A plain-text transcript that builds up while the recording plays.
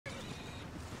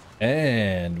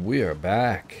And we are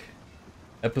back.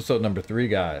 Episode number 3,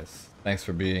 guys. Thanks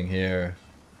for being here.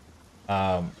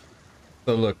 So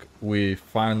look, we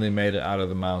finally made it out of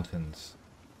the mountains.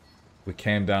 We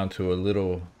came down to a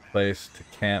little place to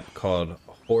camp called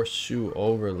Horseshoe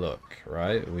Overlook,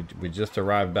 right? We just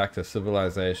arrived back to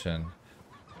civilization.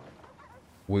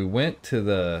 We went to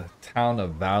the town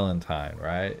of Valentine,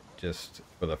 right? Just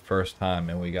for the first time,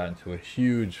 and we got into a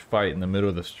huge fight in the middle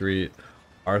of the street.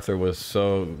 Arthur was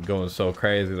going so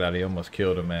crazy that he almost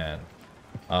killed a man.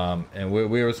 And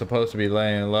we were supposed to be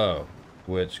laying low,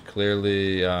 which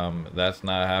clearly that's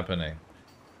not happening.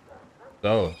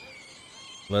 So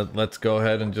let's go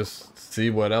ahead and just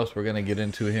see what else we're gonna get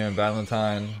into here in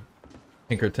Valentine.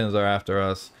 Pinkertons are after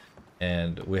us,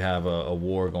 and we have a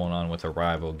war going on with a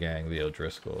rival gang, the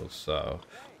O'Driscolls. So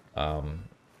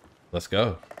let's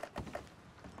go.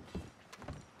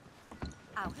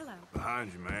 Oh, hello.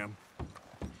 Behind you, ma'am.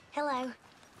 Hello.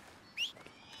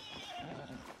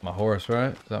 My horse,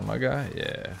 right? Is that my guy?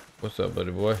 Yeah. What's up,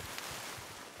 buddy boy?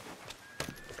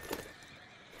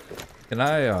 Can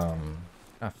I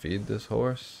feed this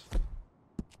horse?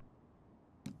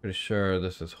 Pretty sure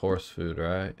this is horse food,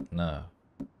 right? No.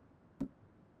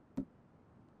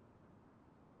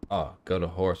 Oh, go to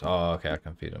horse. Oh, okay, I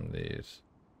can feed him these.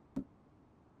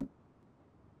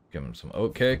 Give him some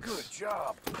oat cakes. Good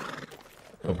job.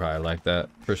 He'll probably like that.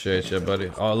 Appreciate you,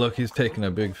 buddy. Oh, look, he's taking a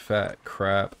big fat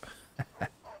crap.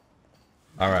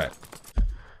 All right.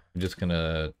 I'm just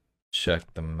gonna check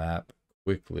the map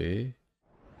quickly.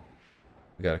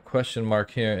 We got a question mark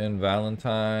here in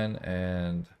Valentine,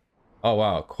 and oh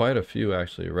wow, quite a few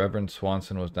actually. Reverend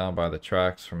Swanson was down by the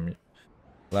tracks from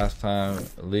last time.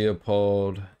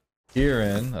 Leopold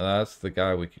Kieran, that's the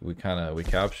guy we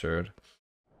captured.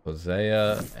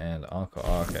 Hosea and Uncle.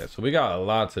 Okay, so we got a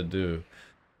lot to do,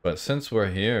 but since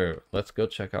we're here, let's go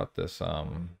check out this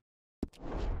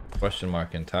question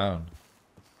mark in town.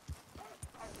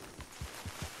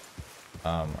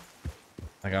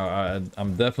 Like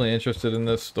I'm definitely interested in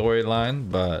this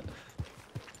storyline, but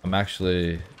I'm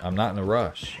not in a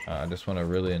rush. I just want to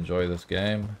really enjoy this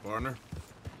game, Partner.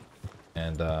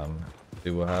 and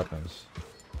see what happens.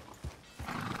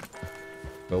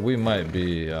 But we might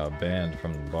be banned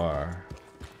from the bar.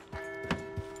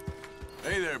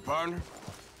 Hey there, partner.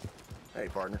 Hey,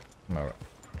 partner. All right.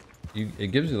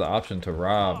 It gives you the option to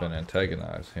rob and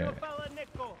antagonize here.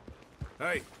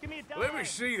 Hey, let me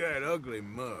see that ugly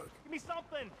mug. Give me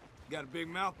something. Got a big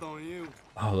mouth on you.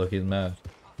 Oh, look, he's mad.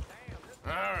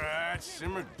 All right,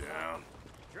 simmer down.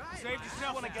 Save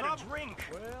yourself when I get a drink.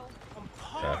 Well, I'm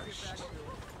parched.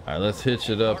 All right, let's hitch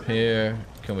it up here.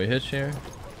 Can we hitch here?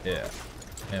 Yeah.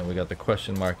 And we got the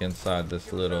question mark inside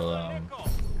this little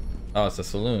oh, it's a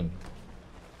saloon.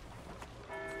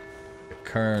 The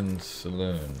Kern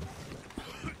Saloon.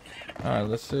 All right,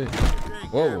 let's see.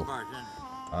 Whoa.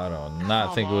 I do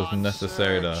not think it was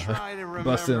necessary to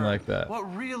bust in like that.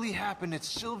 What really happened at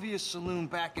Sylvia's Saloon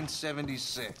back in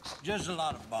 '76? Just a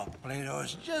lot of bunk, Plato.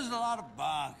 It's just a lot of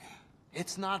bunk.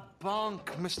 It's not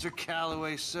bunk, Mr.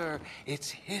 Calloway, sir. It's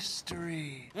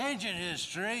history. Ancient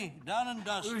history, done and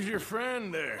dusted. Who's your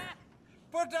friend there?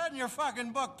 Put that in your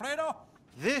fucking book, Plato.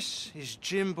 This is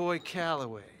Jim Boy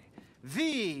Calloway.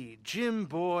 The Jim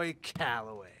Boy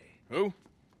Calloway. Who?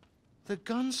 The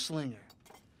gunslinger.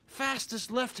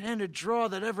 Fastest left-handed draw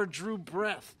that ever drew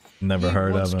breath. Never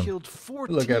heard of him. He once killed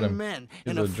 14 Look at him. men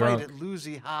He's in a a fight drunk. at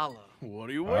Lucy Hollow. What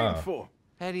are you waiting for?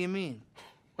 How do you mean?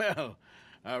 Well,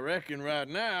 I reckon right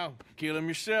now, kill him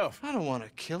yourself. I don't want to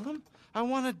kill him. I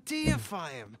want to deify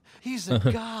him. He's a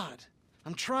god.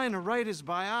 I'm trying to write his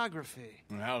biography.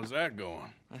 And how's that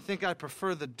going? I think I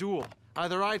prefer the duel.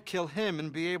 Either I'd kill him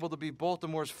and be able to be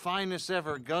Baltimore's finest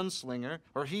ever gunslinger,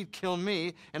 or he'd kill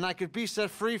me and I could be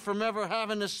set free from ever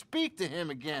having to speak to him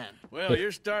again. Well,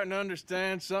 you're starting to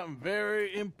understand something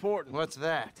very important. What's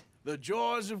that? The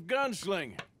joys of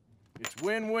gunslinging. It's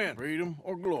win-win, freedom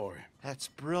or glory. That's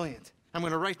brilliant. I'm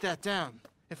going to write that down,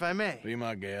 if I may. Be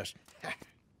my guest.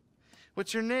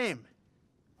 What's your name?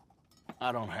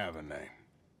 I don't have a name.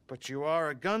 But you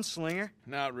are a gunslinger.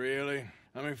 Not really.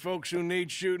 I mean, folks who need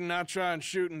shooting, I try and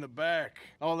shoot in the back.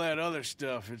 All that other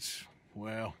stuff, it's,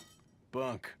 well,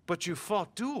 bunk. But you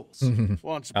fought duels.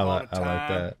 Once upon a time, I like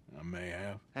that. I may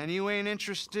have. And you ain't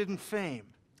interested in fame.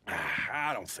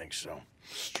 I don't think so.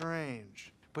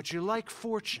 Strange. But you like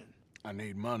fortune. I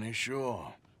need money,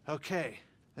 sure. Okay.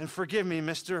 Then forgive me,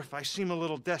 mister, if I seem a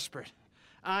little desperate.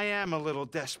 I am a little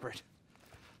desperate.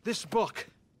 This book,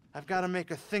 I've got to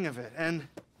make a thing of it, and,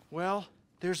 well,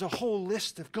 there's a whole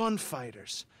list of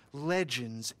gunfighters.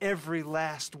 Legends, every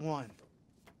last one.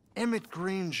 Emmett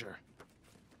Granger.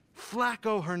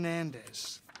 Flaco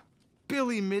Hernandez.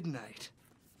 Billy Midnight,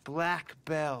 Black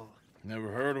Bell.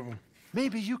 Never heard of him.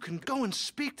 Maybe you can go and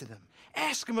speak to them.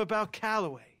 Ask them about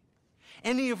Calloway.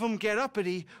 Any of them get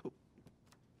uppity,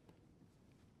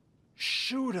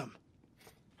 shoot them.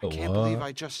 I can't believe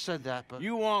I just said that, but...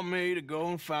 You want me to go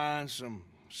and find some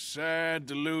sad,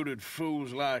 deluded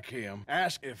fools like him,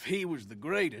 ask if he was the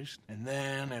greatest, and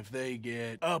then if they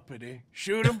get uppity,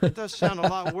 shoot him? It does sound a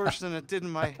lot worse than it did in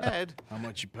my head. How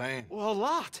much you paying? Well, a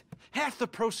lot. Half the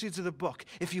proceeds of the book,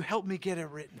 if you help me get it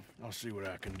written. I'll see what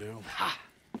I can do.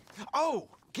 Oh,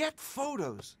 get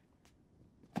photos.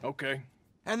 Okay.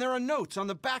 And there are notes on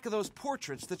the back of those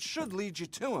portraits that should lead you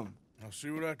to him. I'll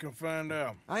see what I can find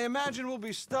out. I imagine we'll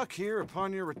be stuck here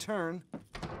upon your return.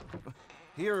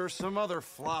 Here are some other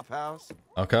flophouse.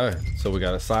 Okay, so we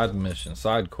got a side mission,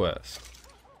 side quest.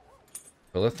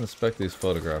 So let's inspect these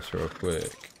photographs real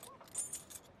quick.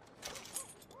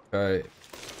 Okay.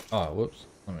 Oh, whoops.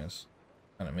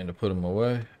 I didn't mean to put them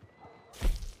away.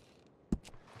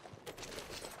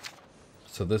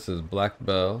 So this is Black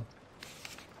Bell.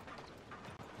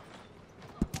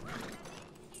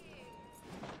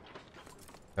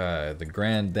 Okay, the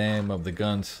Grand Dame of the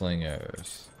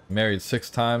Gunslingers. Married 6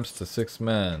 times to 6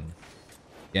 men.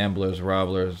 Gamblers,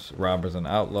 robbers, and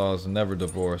outlaws, never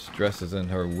divorced. Dresses in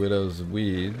her widow's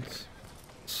weeds.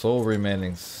 Sole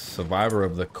remaining survivor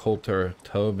of the Coulter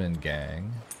Tobin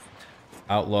gang.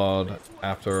 Outlawed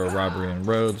after a robbery in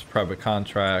Rhodes. Private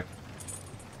contract.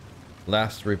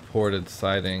 Last reported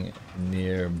sighting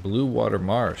near Blue Water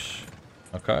Marsh.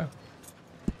 Okay.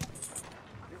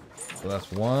 So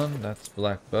that's one. That's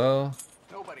Black Bell.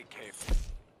 Nobody cares.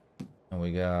 And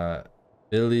we got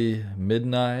Billy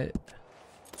Midnight.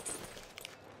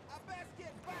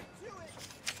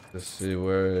 Let's see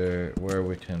where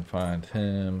we can find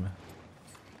him.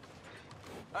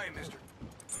 Hey, mister.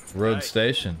 Road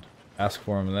Station. Ask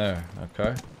for him there.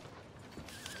 Okay.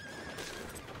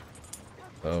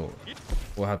 So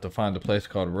we'll have to find a place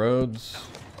called Rhodes.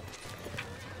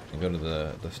 And go to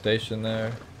the station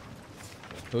there.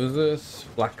 Who is this?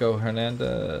 Flaco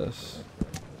Hernandez.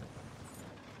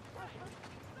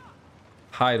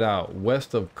 Hideout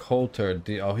west of Coulter.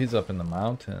 Oh, he's up in the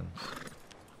mountains.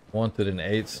 Wanted in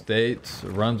 8 states.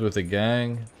 Runs with a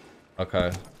gang.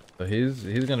 Okay, so he's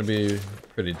gonna be a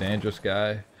pretty dangerous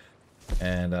guy.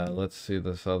 And let's see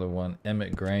this other one,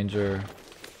 Emmett Granger.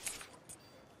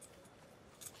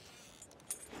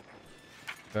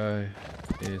 Okay,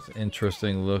 he's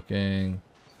interesting looking.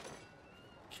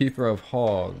 Keeper of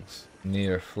Hogs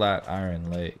near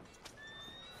Flatiron Lake.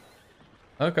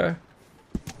 Okay.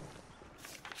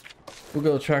 We'll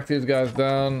go track these guys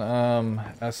down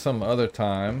at some other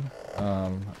time.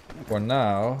 For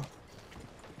now,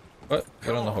 what?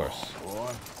 Get on the horse.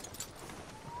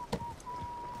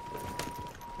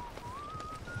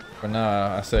 For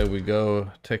now, I say we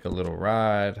go take a little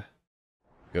ride.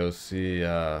 Go see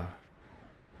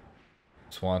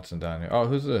Swanson down here. Oh,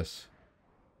 who's this?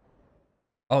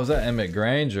 Oh, is that Emmett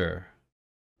Granger?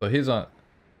 So he's on.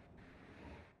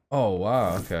 Oh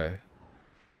wow, okay.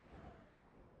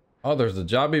 Oh, there's a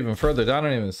job even further down. I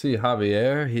don't even see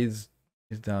Javier. He's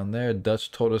down there.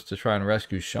 Dutch told us to try and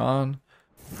rescue Sean.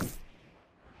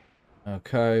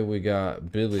 Okay, we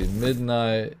got Billy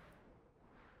Midnight,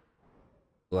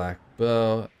 Black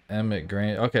Bell, Emmett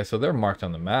Granger. Okay, so they're marked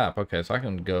on the map. Okay, so I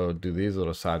can go do these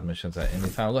little side missions at any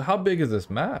time. Look, how big is this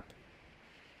map?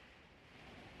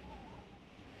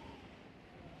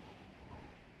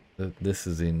 This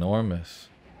is enormous.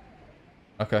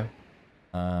 Okay.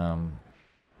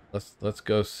 Let's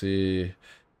go see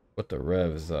what the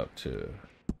Rev is up to.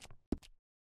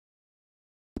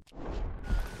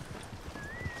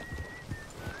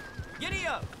 Giddy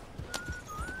up!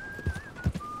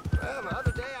 Well, the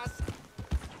other day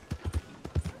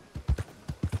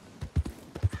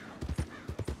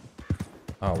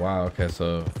Oh wow, okay,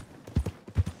 so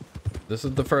this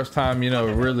is the first time, you know,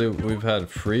 really we've had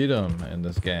freedom in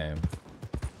this game.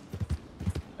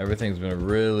 Everything's been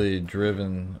really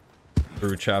driven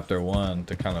through chapter 1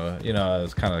 to kind of, you know,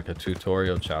 it's kind of like a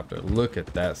tutorial chapter. Look at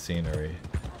that scenery.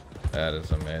 That is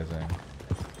amazing.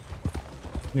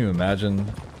 Can you imagine?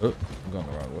 Oh, I'm going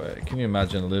the wrong way. Can you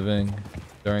imagine living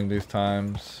during these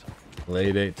times?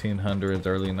 Late 1800s,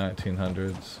 early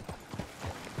 1900s.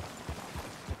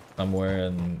 Somewhere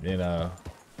in, you know,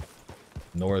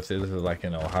 north, this is like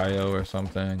in Ohio or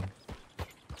something.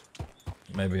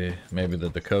 Maybe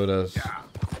the Dakotas.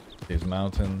 These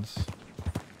mountains.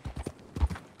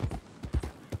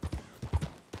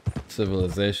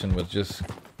 Civilization was just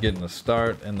getting a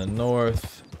start in the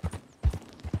north.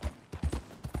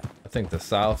 I think the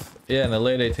south, yeah, in the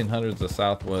late 1800s, the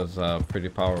south was pretty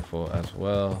powerful as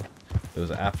well. It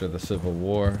was after the Civil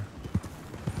War.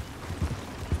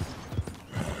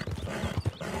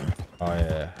 Oh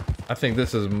yeah. I think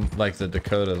this is like the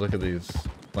Dakotas. Look at these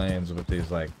plains with these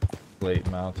like plate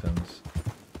mountains.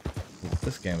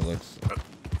 This game looks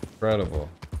incredible.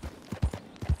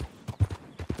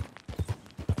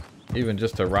 Even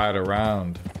just to ride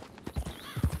around.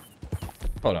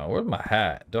 Hold on, where's my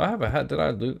hat? Do I have a hat? Did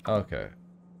I lose? Okay.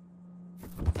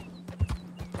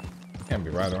 Can't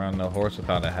be riding around no horse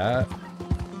without a hat.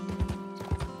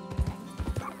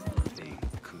 Hey,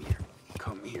 come here.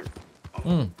 Come here.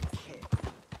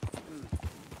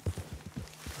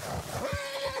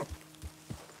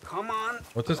 Come on.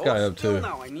 What's this guy up to?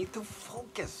 Now I need to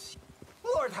focus.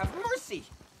 Lord have mercy.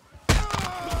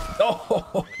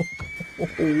 Oh,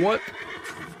 what?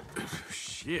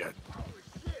 Shit.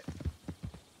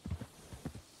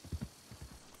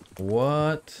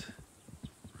 What?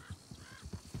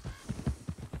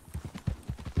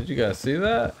 Did you guys see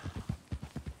that?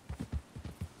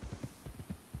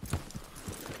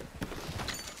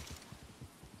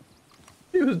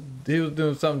 He was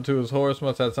doing something to his horse.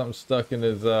 Must have something stuck in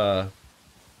his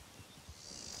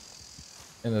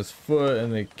foot,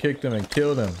 and they kicked him and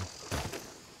killed him.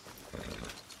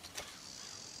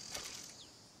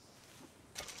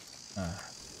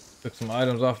 Took some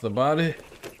items off the body.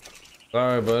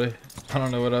 Sorry, buddy. I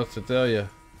don't know what else to tell you.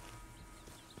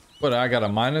 What, I got a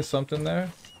minus something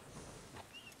there?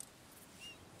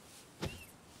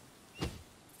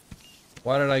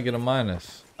 Why did I get a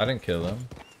minus? I didn't kill him.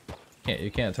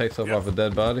 You can't take stuff off a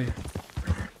dead body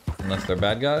unless they're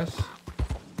bad guys.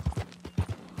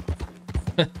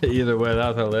 Either way,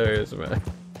 that's hilarious, man.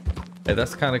 Hey,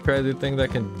 that's the kind of crazy thing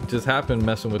that can just happen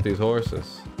messing with these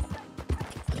horses.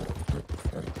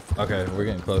 Okay, we're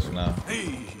getting closer now.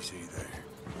 Easy there.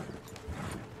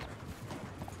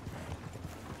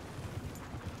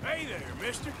 Hey there,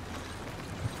 mister.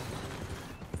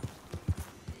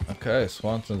 Okay,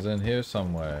 Swanson's in here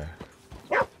somewhere.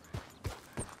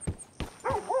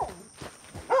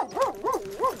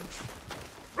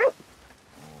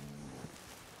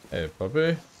 Hey,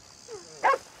 puppy.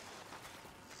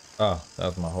 Oh, that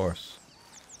was my horse.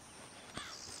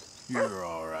 You're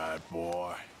all right,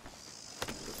 boy.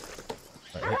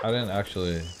 I didn't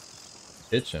actually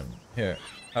hitch him. Here,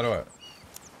 how do I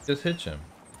just hitch him?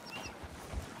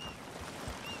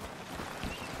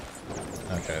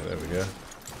 Okay, there we go.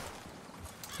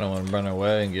 I don't want to run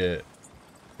away and get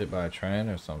hit by a train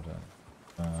or something.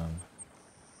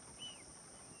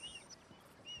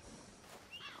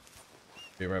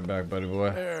 Be right back, buddy boy.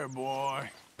 There, boy.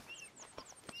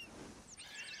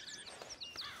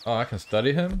 Oh, I can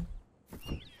study him?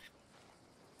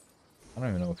 I don't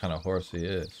even know what kind of horse he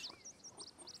is.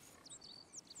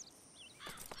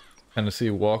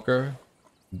 Tennessee Walker.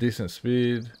 Decent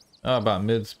speed. Oh, about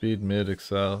mid-speed,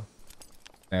 mid-excel.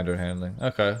 Standard handling.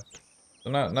 Okay. So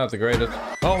not the greatest.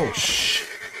 Oh, shh.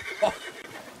 Oh.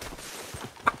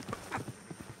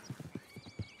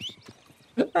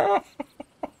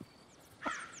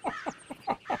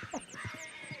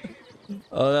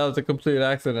 Oh, that was a complete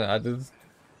accident. I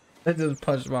just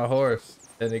punched my horse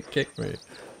and it kicked me.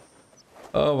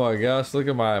 Oh my gosh, look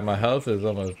at my health is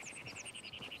almost.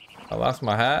 I lost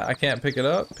my hat. I can't pick it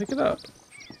up. Pick it up.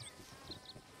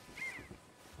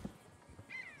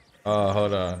 Oh,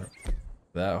 hold on.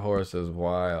 That horse is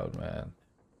wild, man.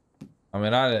 I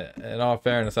mean, in all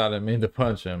fairness, I didn't mean to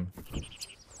punch him.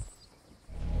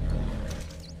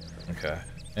 Okay.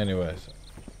 Anyways,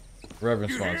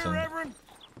 Reverend Swanson. You hear, Reverend?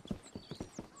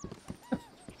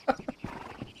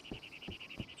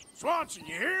 Swanson,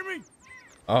 you hear me?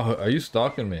 Oh, are you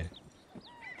stalking me?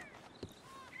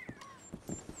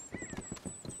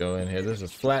 Go in here. This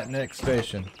is Flat Neck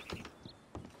Station.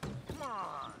 Come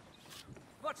on.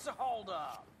 What's the hold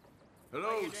up?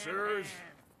 Hello, sirs.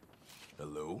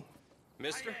 Hello.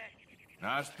 Mister?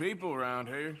 Nice people around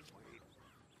here.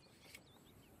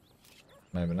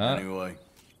 Maybe not. Anyway,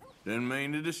 didn't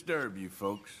mean to disturb you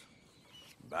folks.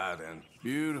 Bye then.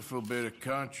 Beautiful bit of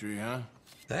country, huh?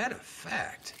 That a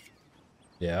fact.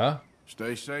 Yeah?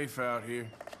 Stay safe out here.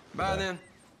 Bye then.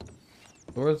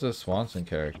 Where's the Swanson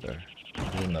character?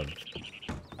 He's in the...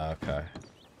 Okay.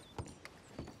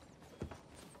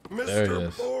 There he Mr.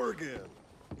 is. Morgan,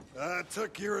 I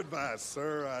took your advice,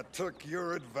 sir. I took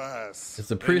your advice. Is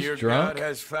the And priest your drunk? God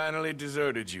has finally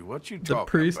deserted you. What you The talking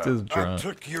priest about? is I drunk.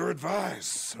 took your advice,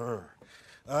 sir.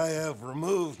 I have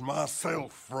removed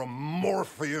myself from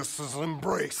Morpheus's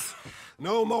embrace.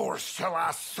 No more shall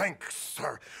I sink,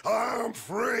 sir. I am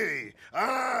free.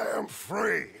 I am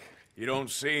free. You don't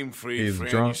seem free, He's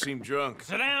friend. drunk. You seem drunk.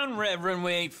 Sit down, Reverend.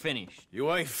 We ain't finished.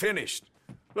 You ain't finished.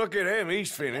 Look at him,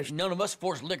 he's finished. None of us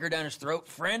forced liquor down his throat,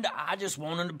 friend. I just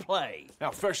want him to play.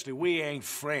 Now, firstly, we ain't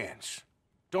friends.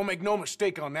 Don't make no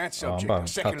mistake on that subject. about And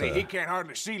to secondly, he can't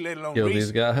hardly see, let alone Kill reason.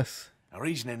 these guys. Now,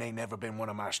 reasoning ain't never been one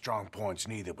of my strong points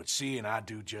neither, but seeing I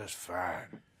do just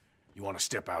fine. You want to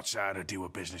step outside or deal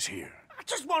with business here? I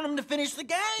just want him to finish the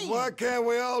game. Why can't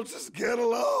we all just get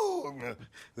along?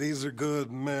 These are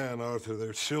good men, Arthur.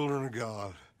 They're children of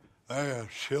God. They're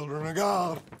children of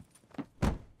God.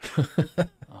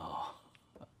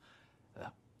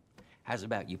 How's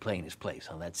about you playing his place,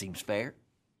 huh? That seems fair?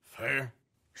 Fair?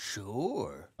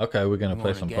 Sure. Okay, we're gonna You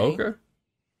play want a some game? poker.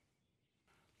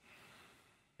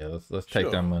 Yeah, let's take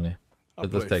Sure. that money. I'll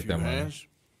Let's play a take that few money. hands.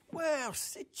 Well,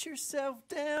 sit yourself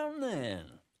down then.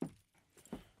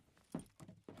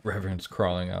 Reverend's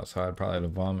crawling outside, probably to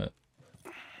vomit.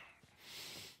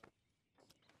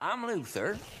 I'm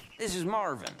Luther. This is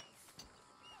Marvin.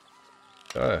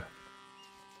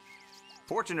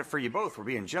 Fortunate for you both for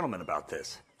being gentlemen about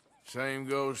this. Same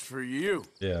goes for you.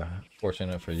 Yeah,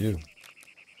 fortunate for you.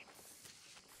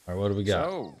 All right, what do we got?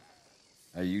 So,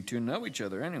 how you two know each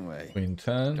other anyway? Queen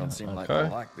 10. Don't seem like okay.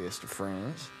 the likeliest of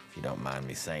friends, if you don't mind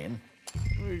me saying.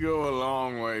 We go a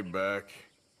long way back.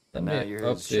 Let Now me you're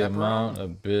up his the chaperone? amount a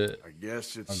bit. I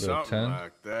guess it's I'll go something 10.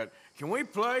 like that. Can we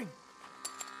play?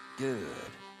 Good.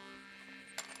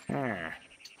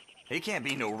 He can't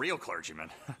be no real clergyman.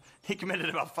 He committed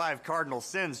about 5 cardinal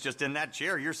sins just in that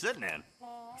chair you're sitting in.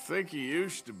 I think he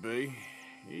used to be.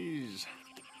 He's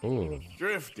Ooh,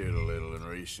 drifted a little in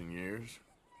recent years.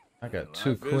 I got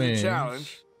two Life is queens. a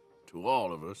challenge to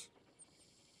all of us.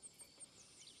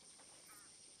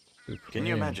 Two Can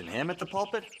you queens. imagine him at the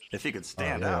pulpit? If he could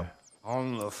stand yeah. out.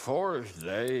 On the 4th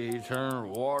day, he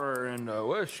turned water into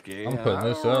whiskey. I'm and putting I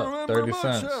this don't up, remember 30 much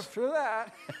cents. After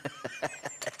that.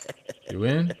 You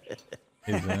in?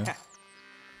 He's in.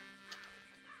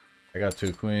 I got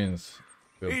two queens.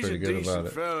 Feel He's pretty a good about decent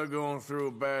it. fella going through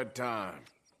a bad time.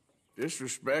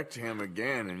 Disrespect him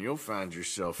again, and you'll find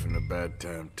yourself in a bad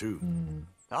time too.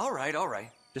 All right, all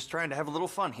right. Just trying to have a little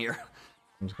fun here.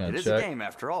 I'm just gonna It is check. a game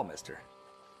after all, mister.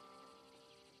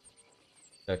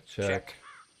 Check.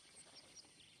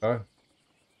 All right.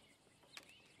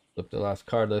 Flip the last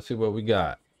card. Let's see what we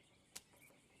got.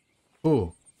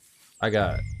 Ooh, I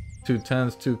got 2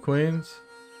 10s, 2 queens.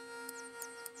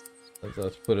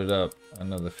 Let's put it up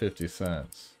another 50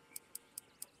 cents.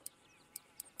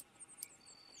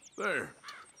 There.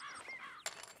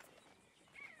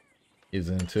 He's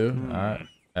in too. All right.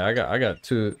 Hey, I got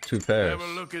two pairs. Have a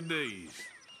look at these.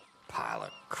 Pile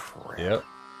of crap. Yep.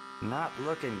 Not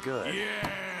looking good.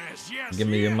 Yes, yes. Give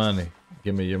me your yes. money.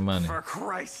 Give me your money. For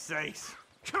Christ's sakes.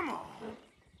 Come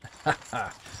on.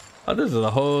 Oh, this is a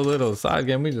whole little side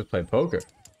game. We just play poker.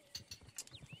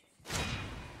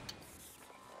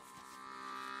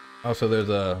 Oh, so there's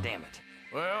a. Damn it.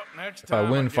 Well, next If I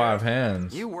time. win guess. 5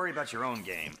 hands, You worry about your own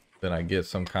game. then I get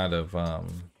some kind of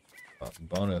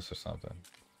bonus or something.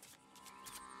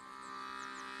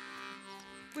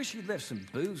 Wish you'd left some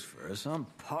booze for us. I'm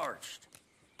parched.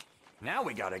 Now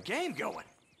we got a game going.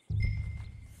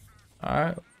 All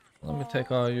right, let me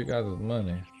take all you guys'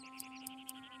 money.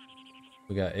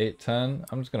 We got 8 10.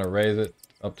 I'm just gonna raise it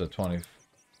up to 20,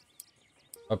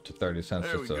 up to 30 cents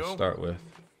There just we to go. start with.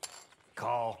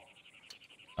 Call.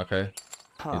 Okay.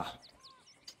 Huh.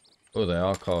 Oh, they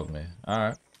all called me. All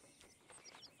right.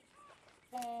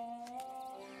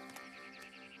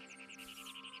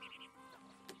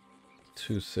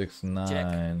 Two, 6,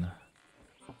 9.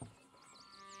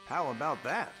 How about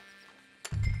that?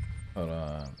 Hold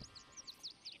on.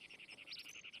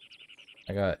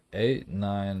 I got 8,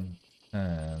 9,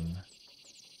 10.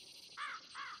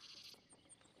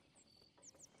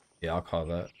 Yeah, I'll call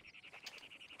that.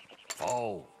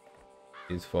 Oh.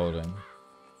 He's folding.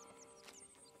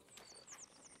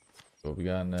 What we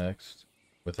got next?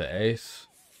 With the ace.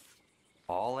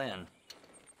 All in.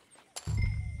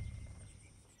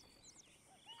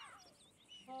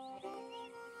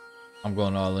 I'm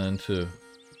going all in too.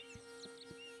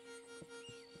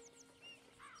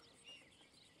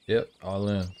 Yep, all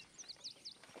in.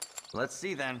 Let's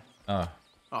see then. Oh,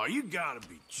 you gotta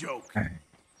be joking.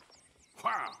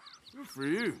 Wow. Good for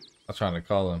you. I was trying to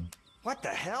call him. What the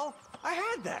hell? I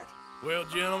had that. Well,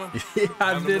 gentlemen. Yeah,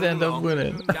 I time to did move end up along.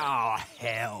 winning. Oh,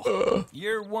 hell.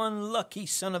 You're one lucky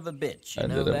son of a bitch. You I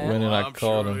know ended up that? winning. I I'm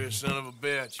called surely him. a son of a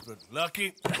bitch, but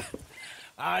lucky,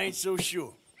 I ain't so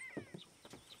sure.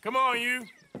 Come on, you.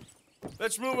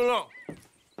 Let's move along.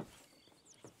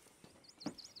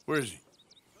 Where is he?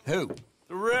 Who?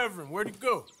 The Reverend. Where'd he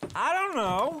go? I don't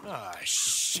know. Ah,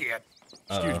 shit.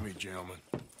 Excuse me, gentlemen.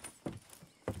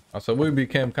 Oh, so we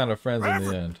became kind of friends in the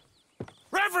Reverend! end.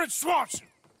 Reverend Swanson!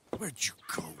 Where'd you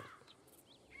go?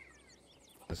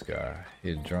 This guy,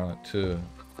 he's drunk too.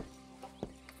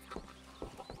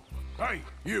 Hey,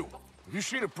 you. Have you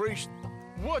seen a priest?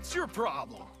 What's your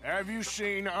problem? Have you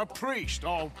seen a priest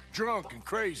all drunk and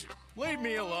crazy? Leave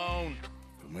me alone.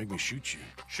 It'll make me shoot you.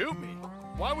 Shoot me?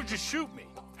 Why would you shoot me?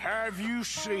 Have you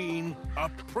seen a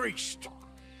priest?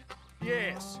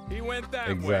 Yes, he went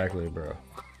that Exactly, bro.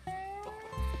 way.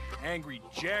 Angry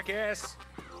jackass.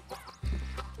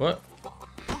 What?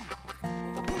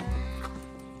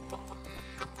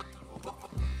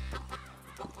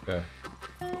 Okay.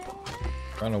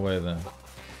 Run away then.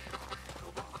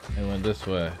 He went this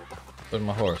way. Where's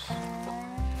my horse?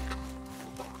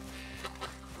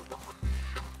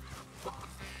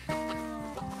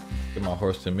 Get my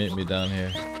horse to meet me down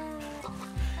here.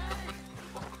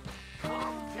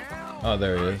 Oh,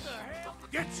 there he is.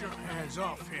 Get your hands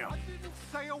off him.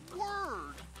 Say a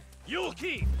word. You'll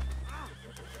keep.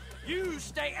 You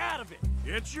stay out of it.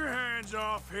 Get your hands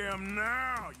off him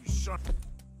now, you son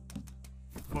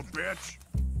of a bitch.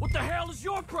 What the hell is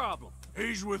your problem?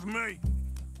 He's with me.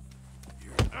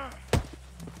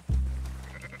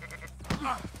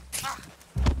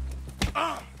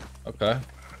 Okay.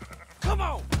 Come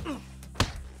on.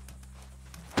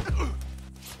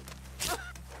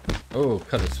 Oh,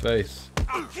 cut his face.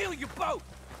 I'll kill you both.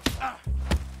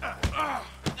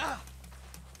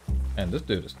 Man, this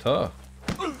dude is tough.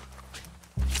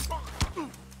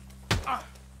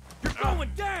 You're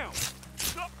going down.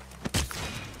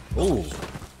 Ooh.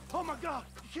 Oh my God,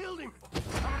 you killed him. I'm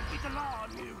gonna keep the law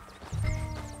on you.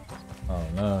 Oh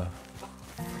no.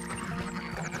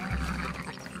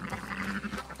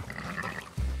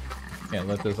 Can't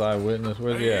let this eyewitness.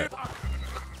 Where's he at?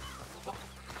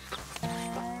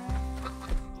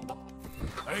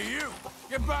 Hey, you!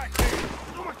 Get back here!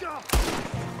 Oh my God.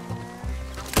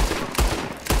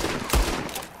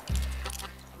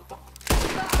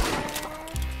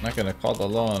 Not gonna call the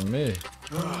law on me.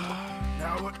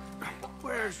 Now what?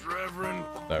 Where's Reverend?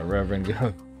 That Reverend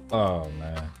go. Oh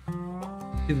man.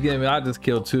 He's getting me. I just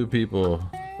killed 2 people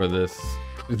for this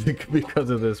because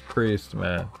of this priest,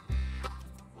 man.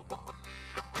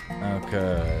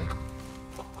 Okay.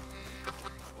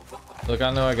 Look,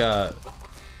 I know I got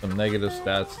some negative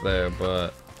stats there,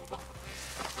 but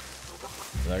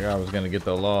that guy was gonna get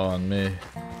the law on me.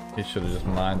 He should have just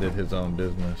minded his own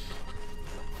business.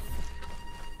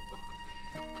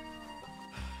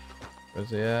 Where's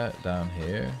he at? Down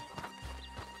here?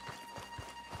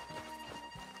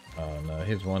 Oh no,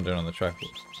 he's wandering on the track.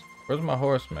 Where's my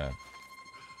horse, man?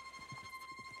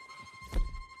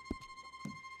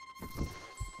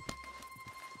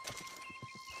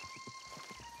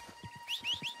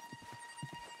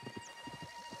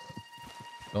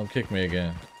 Don't kick me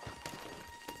again.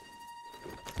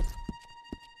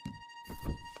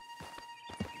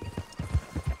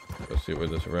 Let's see where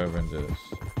this Reverend is.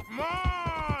 Come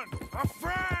on! A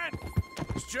friend!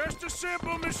 It's just a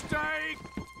simple mistake.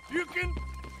 You can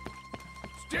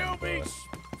still be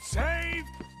saved.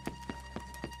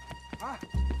 Huh?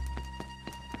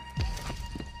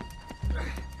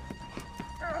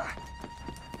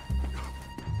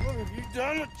 What have you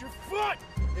done with your foot?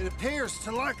 It appears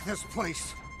to like this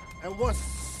place and wants to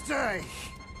stay.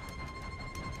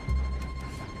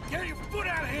 Get your foot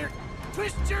out of here!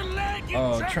 Twist your leg, you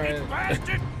Oh, drunken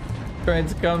bastard!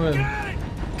 Train's coming. Got it!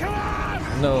 Come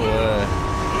on! No way.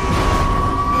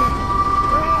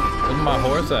 Where's my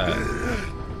horse at?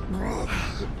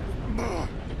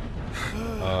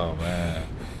 Oh man.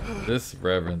 This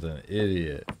Reverend's an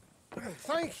idiot.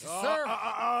 Thank you, sir.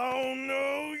 Oh,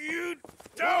 no, you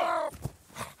don't!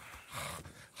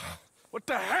 What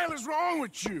the hell is wrong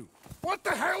with you? What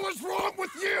the hell is wrong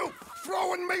with you?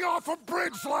 Throwing me off a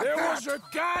bridge like There that? was a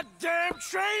goddamn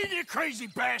train, you crazy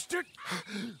bastard!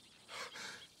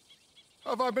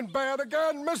 Have I been bad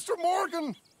again, Mr.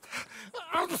 Morgan?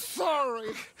 I'm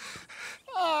sorry.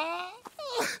 I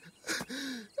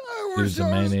He's a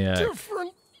maniac.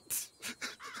 Different.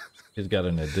 He's got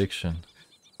an addiction.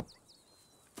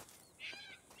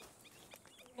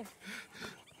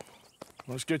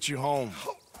 Let's get you home.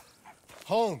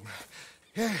 Home.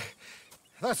 Yeah,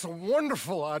 that's a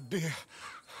wonderful idea.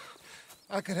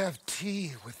 I could have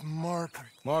tea with Margaret.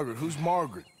 Margaret? Who's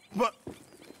Margaret? What?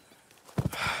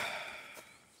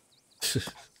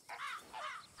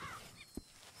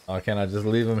 Oh, can I just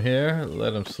leave him here?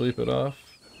 Let him sleep it off?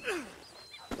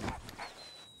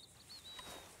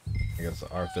 I guess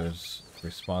Arthur's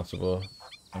responsible.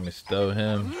 Let me stow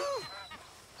him.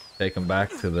 Take him back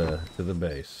to the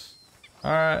base.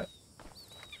 Alright.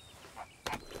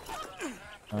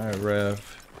 Alright, Rev.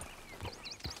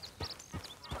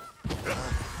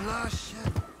 Flush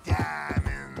of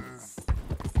diamonds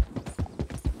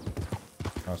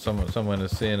Oh, someone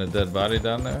is seeing a dead body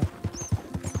down there.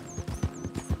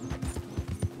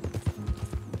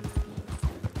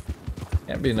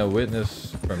 Can't be no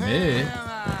witness for me.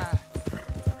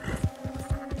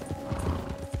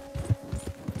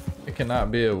 It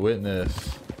cannot be a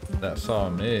witness that saw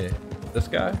me. This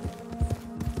guy?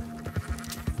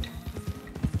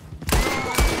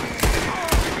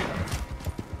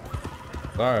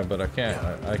 Sorry, but I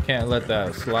can't let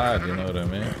that slide, you know what I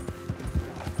mean?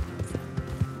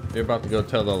 You're about to go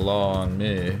tell the law on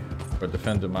me for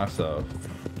defending myself.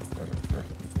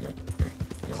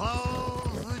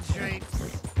 Close the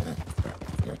drapes.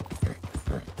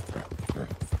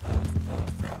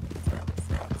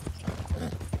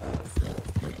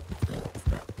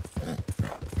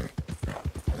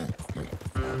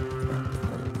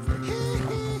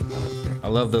 I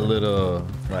love the little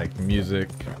like music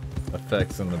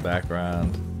effects in the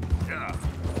background.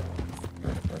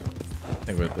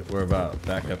 I think we're about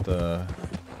back at the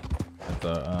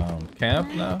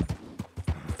camp now.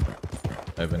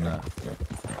 Maybe not.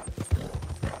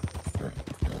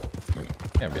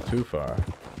 Can't be too far.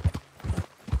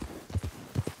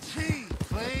 Tea,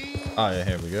 please. Oh yeah,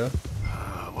 here we go.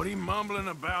 What are you mumbling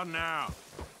about now?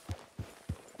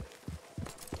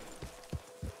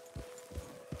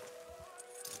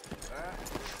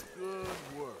 Good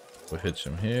work. We'll hitch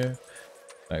him here.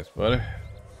 Thanks, buddy.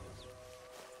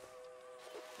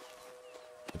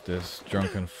 Get this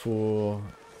drunken fool.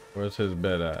 Where's his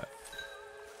bed at?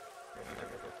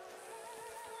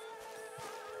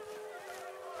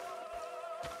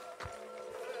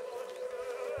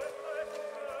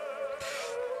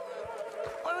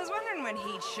 I was wondering when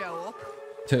he'd show up.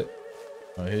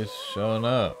 Oh, he's showing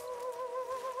up.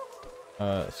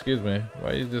 Excuse me. Why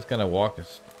are you just gonna walk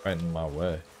us right in my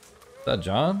way? Is that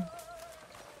John?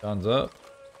 John's up.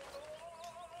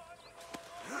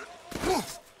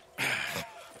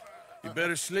 You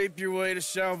better sleep your way to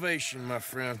salvation, my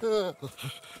friend. Oh,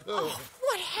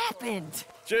 what happened?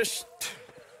 Just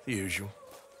the usual.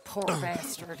 Poor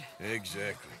bastard.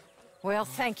 Exactly. Well,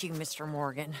 thank you, Mr.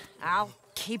 Morgan. I'll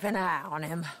keep an eye on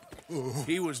him.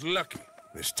 He was lucky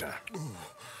this time.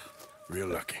 Real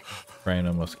lucky. Rain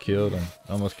almost killed him.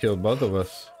 Almost killed both of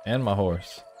us and my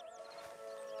horse.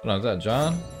 Hold on, is that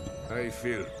John? How you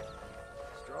feeling?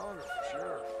 Stronger for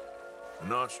sure.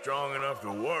 Not strong enough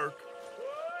to work.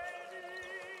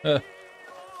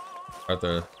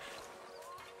 Arthur.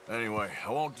 Anyway, I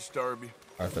won't disturb you.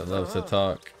 Arthur loves to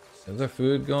talk. Is there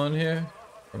food going here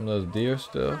from those deer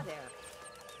still?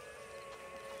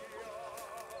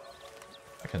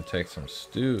 I can take some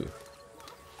stew.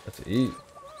 Let's eat.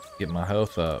 Get my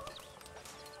health up.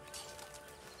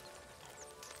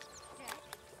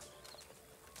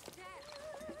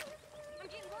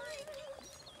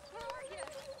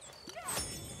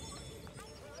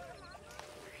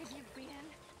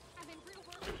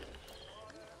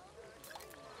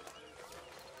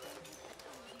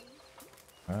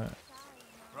 Alright.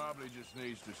 Probably just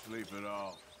needs to sleep it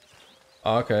off.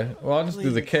 Oh, okay. Well, I'll just do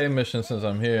the K mission since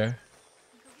I'm here.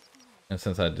 And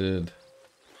since I did,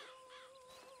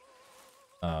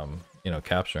 you know,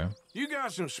 capture him. You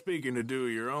got some speaking to do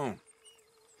of your own.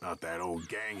 Not that old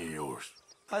gang of yours.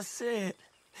 I said,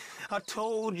 I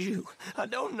told you, I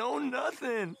don't know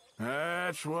nothing.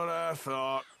 That's what I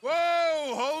thought.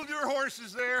 Whoa! Hold your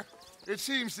horses there. It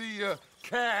seems the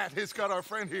cat has got our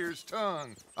friend here's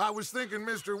tongue. I was thinking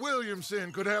Mr.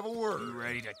 Williamson could have a word. You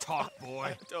ready to talk,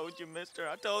 boy? I told you, mister.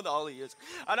 I told all of you.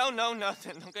 I don't know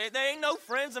nothing, okay? They ain't no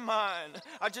friends of mine.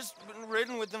 I just been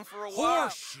ridden with them for a while.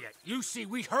 Horseshit. You see,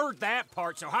 we heard that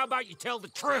part, so how about you tell the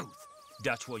truth?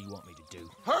 That's what you want me to do.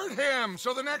 Hurt him,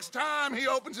 so the next time he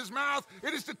opens his mouth,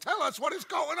 it is to tell us what is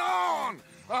going on.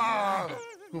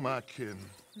 Who am I kidding?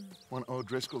 One of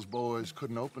O'Driscoll's boys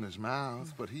couldn't open his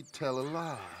mouth, but he'd tell a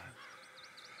lie.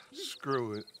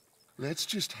 Screw it. Let's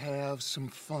just have some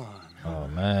fun. Oh,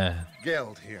 man.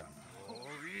 Geld him.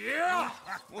 Yeah!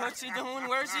 What's he doing?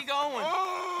 Where's he going?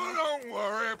 Oh, don't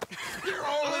worry. You're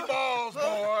only balls,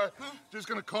 boy. Just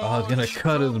gonna call. Oh, I was gonna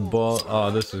cut his ball.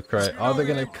 Oh, this is crazy. Oh, they're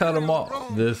gonna cut him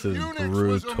off. This is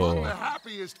brutal. The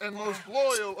happiest and most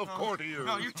loyal of courtiers.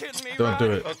 No, you kidding me? Don't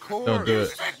do it. Don't do it.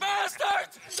 Sick bastard!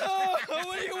 Oh,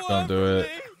 what do you want Don't do it.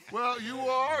 from me? Well, you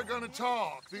are gonna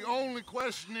talk. The only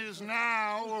question is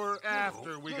now or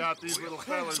after we got these little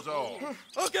fellas off.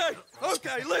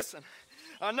 Okay, listen.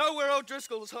 I know where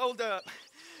O'Driscoll's holed up,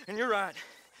 and you're right.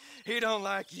 He don't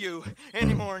like you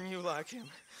any more than you like him.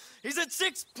 He's at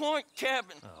 6 Point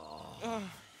Cabin.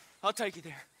 I'll take you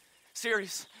there.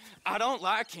 Serious, I don't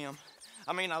like him.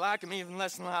 I mean, I like him even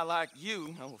less than I like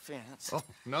you, no offense. Oh,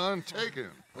 none taken.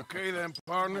 Okay then,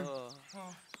 partner.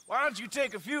 why don't you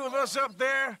take a few of us up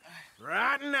there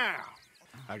right now?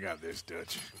 I got this,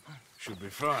 Dutch. Should be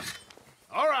fun.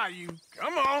 All right, you.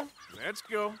 Come on. Let's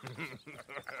go.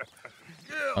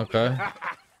 Okay.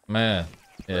 Man.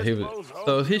 Yeah, he was.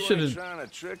 So he should have. Trying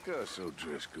to trick us,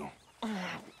 O'Driscoll.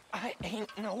 I ain't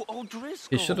no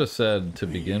O'Driscoll. He should have said to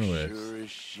begin with. Sure as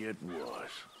shit was.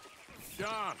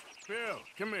 John, Bill,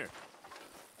 come here.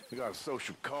 We got a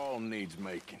social call needs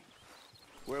making.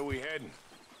 Where are we heading?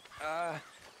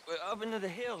 Up into the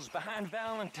hills behind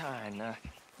Valentine.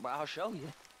 Well, I'll show you.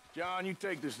 John, you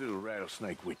take this little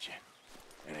rattlesnake with you.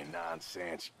 Any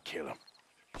nonsense, kill him.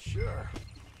 Sure.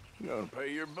 I'm gonna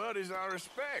pay your buddies our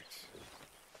respects.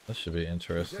 That should be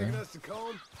interesting. Taking us to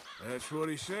Colm? That's what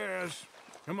he says.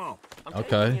 Come on. I'm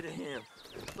taking you to him.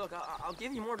 Look, I'll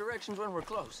give you more directions when we're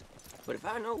close. But if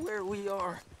I know where we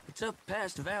are, it's up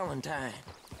past Valentine.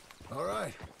 All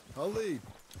right, I'll lead.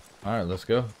 All right, let's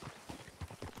go.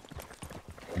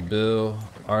 Bill,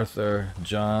 Arthur,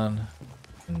 John,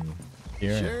 and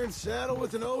Kieran. Sharing saddle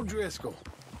with an O'Driscoll.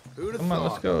 Who'd have Come on,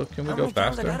 let's go. Can we go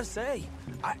faster? I gotta say,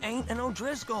 I ain't an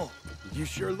O'Driscoll. You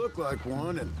sure look like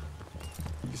one, and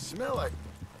you smell like...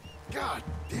 God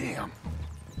damn.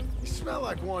 You smell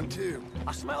like one, too.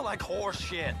 I smell like horse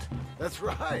shit. That's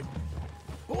right.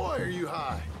 Boy, are you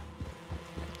high.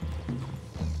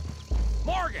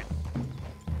 Morgan!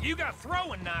 You got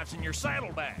throwing knives in your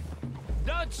saddlebag.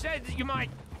 Dud said that you might...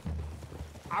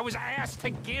 I was asked to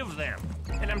give them,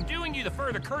 and I'm doing you the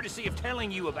further courtesy of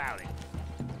telling you about it.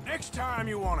 Next time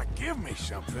you want to give me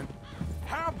something,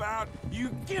 how about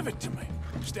you give it to me,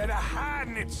 instead of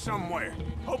hiding it somewhere,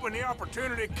 hoping the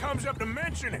opportunity comes up to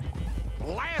mention it.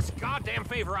 Last goddamn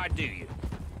favor I do you.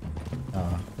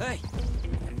 Hey.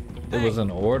 It was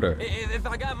an order. If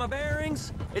I got my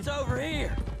bearings, it's over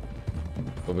here.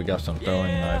 But we got some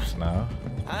throwing knives now.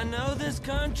 I know this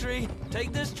country.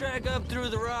 Take this track up through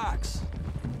the rocks.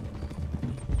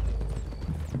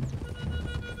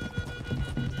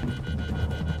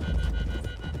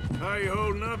 How you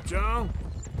holding up, John?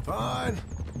 Fine.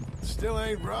 Still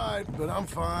ain't right, but I'm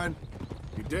fine.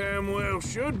 You damn well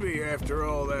should be after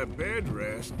all that bed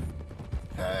rest.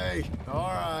 Hey, all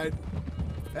right.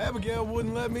 Abigail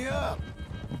wouldn't let me up.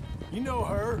 You know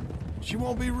her. She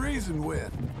won't be reasoned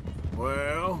with.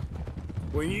 Well,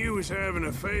 when you was having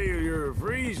a failure of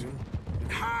reason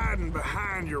and hiding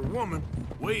behind your woman,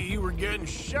 we were getting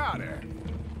shot at.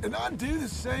 And I'd do the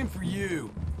same for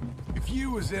you, if you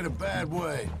was in a bad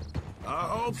way. I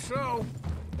hope so.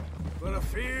 But I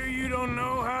fear you don't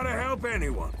know how to help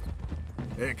anyone.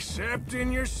 Except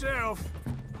in yourself.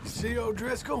 See,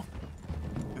 O'Driscoll?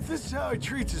 If this is how he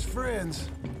treats his friends,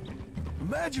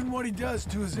 imagine what he does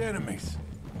to his enemies.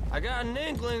 I got an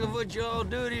inkling of what you all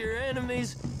do to your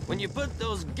enemies when you put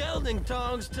those gelding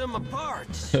tongs to my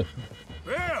parts.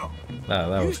 Bill! That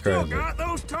was you still crazy. got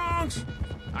those tongs?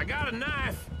 I got a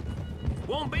knife.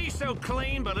 Won't be so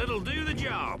clean, but it'll do the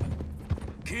job.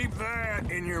 Keep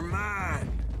that in your mind,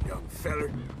 young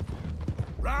feller.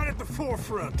 Right at the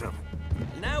forefront of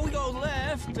it. Now we go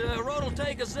left. Road'll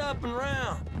take us up and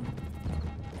round.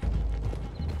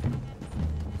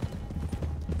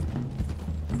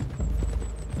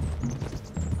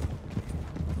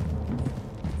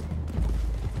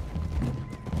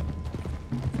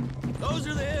 Those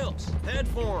are the hills. Head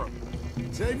for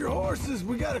them. Save your horses.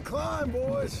 We gotta climb,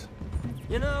 boys.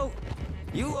 You know,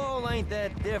 you all ain't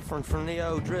that different from the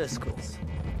O'Driscolls.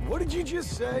 What did you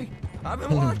just say? I've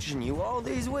been watching you all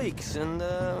these weeks, and,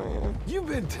 You've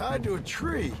been tied to a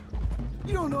tree.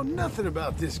 You don't know nothing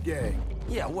about this gang.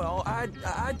 Yeah, well,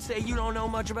 I'd say you don't know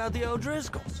much about the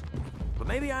O'Driscolls. But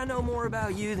maybe I know more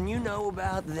about you than you know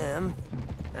about them.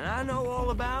 And I know all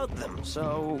about them,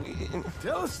 so...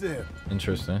 Tell us then.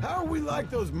 Interesting. How are we like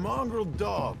those mongrel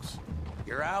dogs?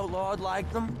 You're outlawed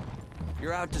like them.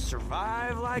 You're out to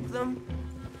survive like them.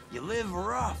 You live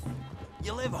rough.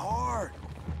 You live hard.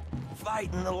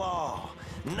 Fighting the law.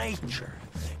 Nature.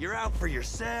 You're out for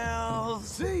yourselves.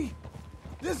 See?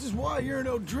 This is why you're an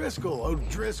O'Driscoll,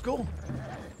 O'Driscoll.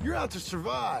 You're out to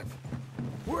survive.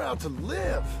 We're out to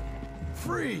live.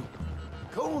 Free.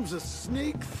 Colm's a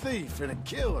sneak thief and a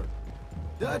killer.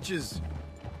 Dutch is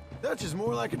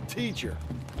more like a teacher.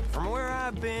 From where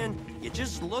I've been, you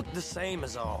just look the same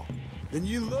as all. Then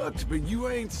you looked, but you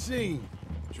ain't seen.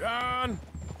 John,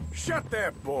 shut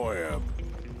that boy up.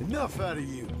 Enough out of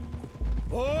you.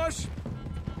 Boys,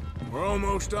 we're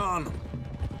almost on them.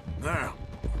 Now,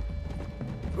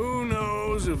 who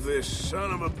knows if this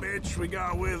son of a bitch we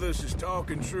got with us is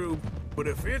talking true, but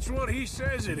if it's what he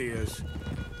says it is,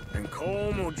 and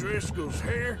Colm O'Driscoll's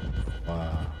here,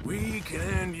 Wow. we can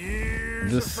end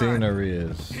years The of fighting scenery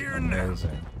is here and now.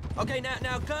 amazing. Okay,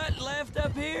 now cut left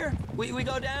up here. We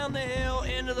go down the hill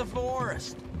into the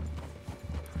forest.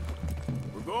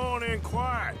 We're going in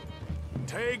quiet,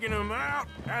 taking them out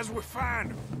as we find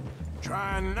them,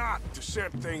 trying not to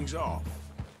set things off.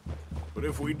 But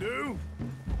if we do,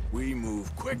 we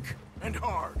move quick and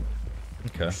hard.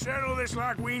 Okay. Settle this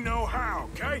like we know how,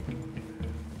 okay?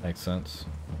 Makes sense.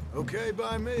 Okay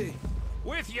by me.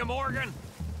 With you, Morgan.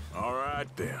 All right,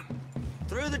 then.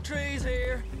 Through the trees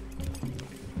here.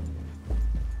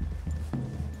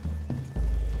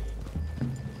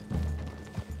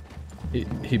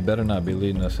 He better not be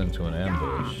leading us into an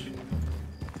ambush.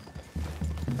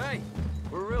 Hey,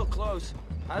 we're real close.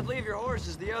 I'd leave your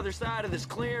horses the other side of this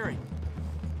clearing.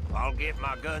 I'll get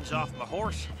my guns off my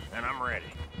horse, and I'm ready.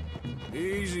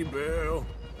 Easy, Bill.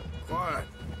 Quiet.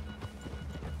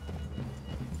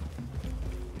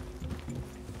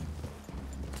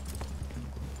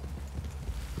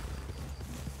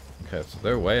 Okay, so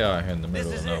they're way out here in the middle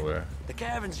of This is nowhere. it. The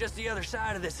cabin's just the other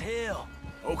side of this hill.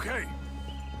 Okay.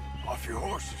 Off your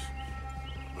horses.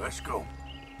 Let's go.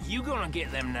 You gonna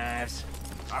get them knives?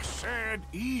 I said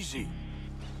easy.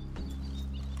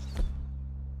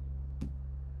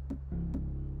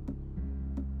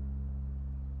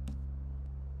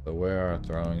 So where are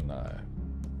throwing knives?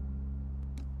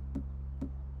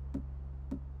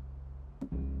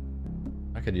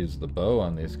 I could use the bow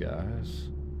on these guys.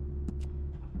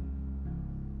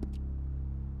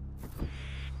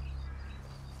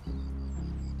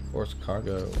 Force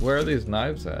cargo. Where are these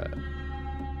knives at?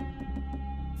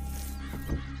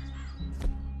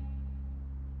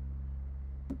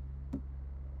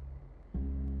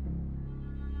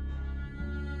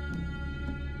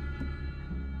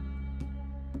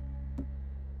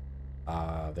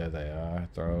 Ah, there they are.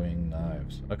 Throwing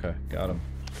knives. Okay, got them.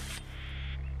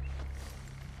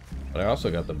 But I also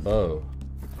got the bow.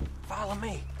 Follow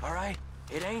me, all right?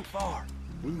 It ain't far.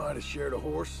 We might have shared a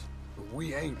horse, but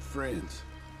we ain't friends.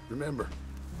 Remember,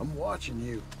 I'm watching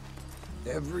you.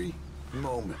 Every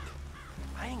moment.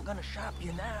 I ain't gonna shop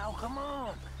you now, come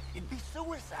on. It'd be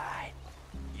suicide.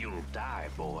 You'll die,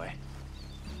 boy.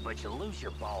 But you'll lose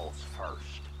your balls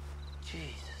first.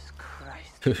 Jesus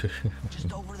Christ.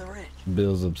 Just over the ridge.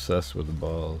 Bill's obsessed with the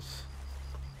balls.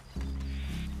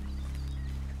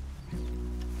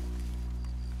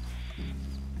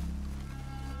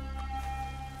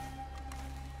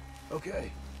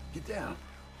 Okay, get down.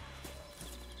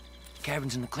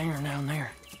 Cabin's in the clearing down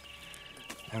there.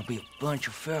 There'll be a bunch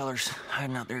of fellers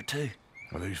hiding out there too.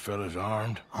 Are these fellas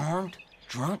armed? Armed,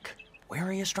 drunk,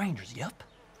 wary of strangers, yup.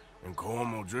 And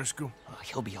Colm O'Driscoll?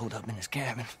 He'll be holed up in his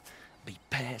cabin. Be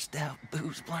passed out,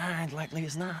 booze blind, likely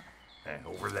as not. Hey,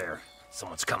 over there.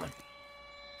 Someone's coming.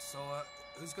 So,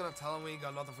 who's gonna tell him we ain't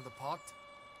got nothing for the pot?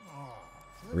 Oh,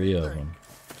 3 of them.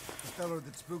 The fella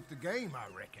that spooked the game, I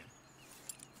reckon.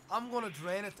 I'm gonna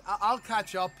drain it. I'll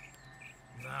catch up.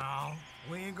 No,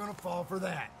 we ain't gonna fall for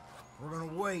that. We're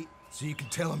gonna wait so you can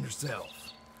tell him yourself.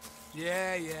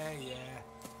 Yeah.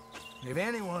 If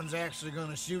anyone's actually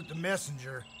gonna shoot the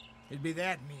messenger, it'd be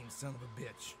that mean son of a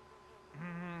bitch.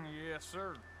 Yes,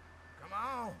 sir. Come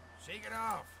on, shake it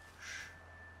off.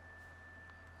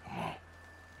 Come on.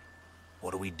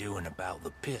 What are we doing about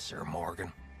the pisser,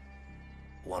 Morgan?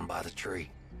 One by the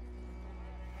tree.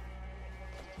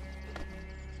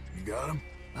 You got him?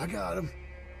 I got him.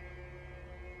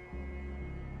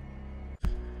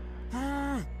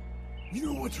 You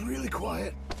know what's really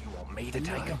quiet? You want me to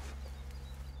take him?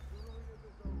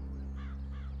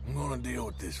 I'm gonna deal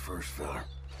with this first fella.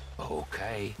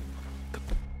 Okay.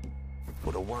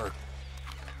 What'll work?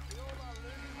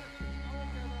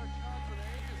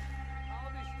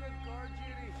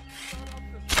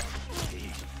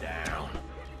 He's down.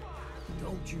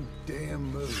 Don't you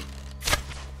damn move.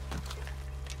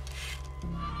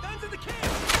 Guns in the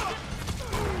camp!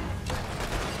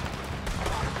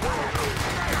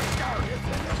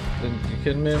 You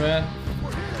kidding me, man?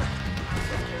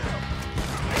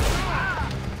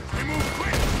 They move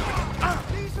quick!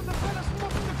 These are the fellas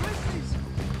smoking the grizzlies!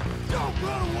 Don't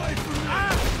run away from me!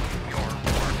 Your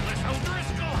worthless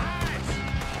O'Driscoll hides!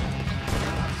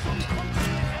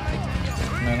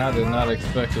 Man, I did not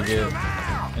expect to get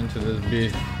into this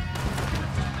beef.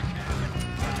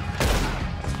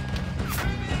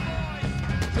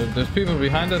 There's people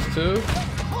behind us too?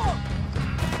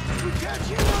 We catch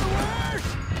you unawares!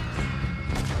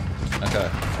 Okay.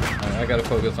 I gotta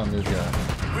focus on these guys.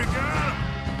 We got him!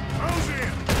 Close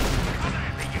in! Come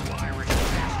at me, you Irish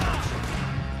bastards!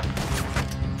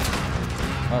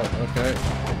 Oh, okay.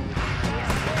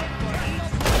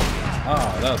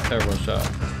 Ah, that was a terrible shot.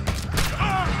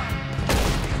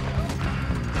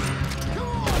 Come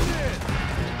on then!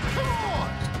 Come on!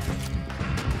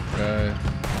 Okay.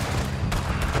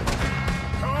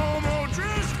 Home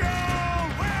O'Driscoll,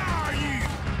 where are you?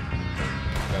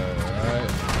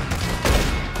 Alright.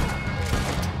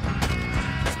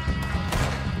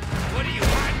 What are you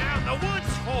hiding out in the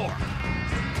woods for?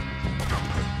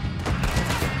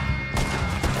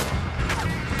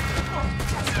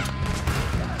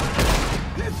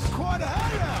 This is quite a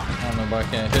hideout. I don't know if I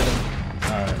can't hit him.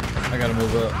 Alright, I gotta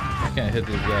move up. I can't hit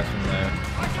these guys from there.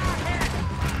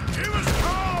 Give us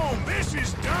home. This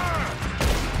is done.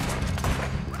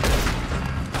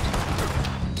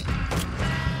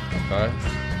 Okay.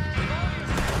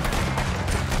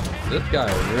 This guy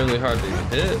is really hard to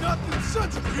hit. Nothing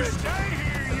such a You stay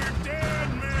here, you're dead,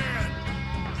 man.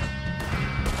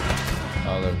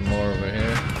 Oh, there's more over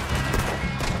here.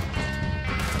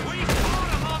 We caught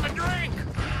him on the drink.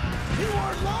 You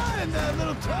weren't lying, that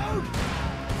little toad.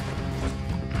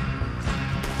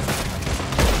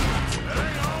 That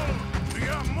ain't all. We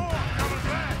got more coming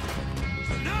back.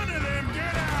 None of them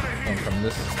get out of Come here. from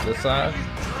this side.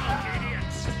 Drunk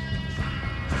idiots.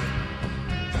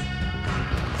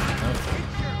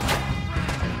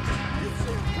 Give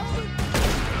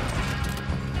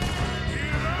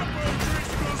up,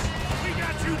 O'Driscolls. We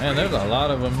got you. Man, there's a lot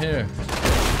of them here.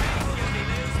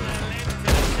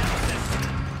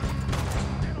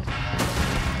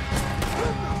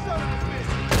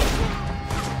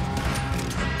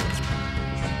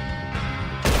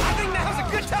 I think now's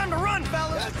a good time to run,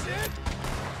 fellas. That's it.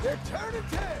 They're turning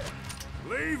tail.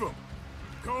 Leave them.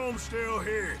 Comb's still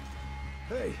here.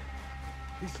 Hey,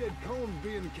 he said Comb's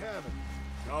be in the cabin.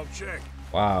 I'll check.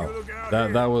 Wow, You look out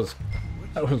that here. was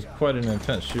quite an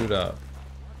intense shootout.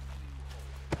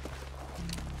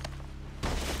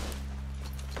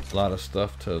 A lot of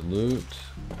stuff to loot.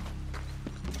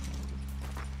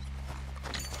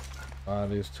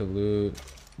 Bodies to loot.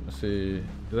 Let's see.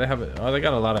 Do they have it? Oh, they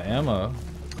got a lot of ammo.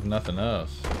 If nothing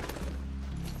else.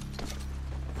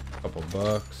 Couple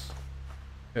bucks.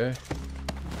 Okay.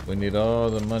 We need all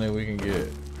the money we can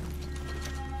get.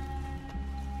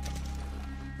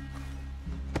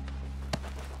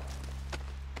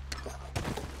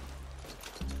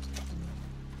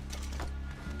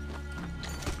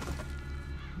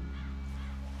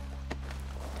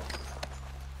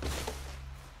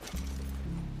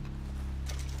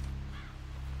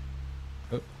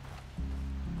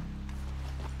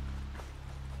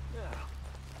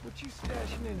 What you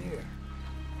stashing in here?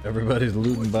 Everybody's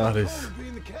looting bodies. Comb's be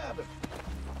in the cabin.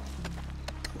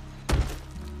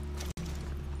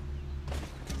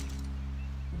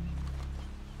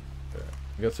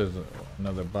 I guess there's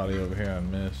another body over here I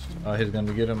missed. Oh, he's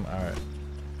gonna get him? Alright.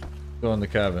 Go in the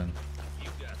cabin.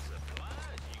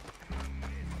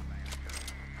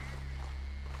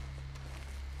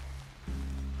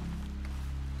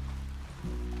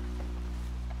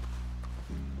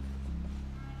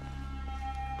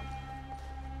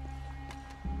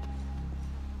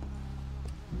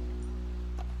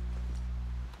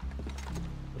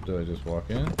 Do I just walk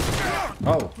in?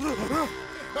 Oh!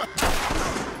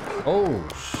 Oh!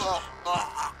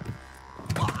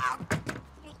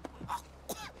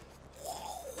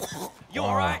 You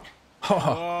alright?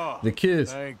 The kid.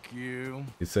 Thank you.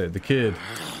 He said the kid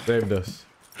saved us.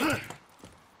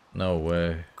 No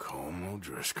way. Comb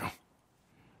O'Driscoll.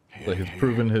 So he's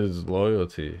proven his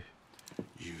loyalty.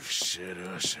 You set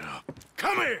us up.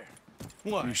 Come here!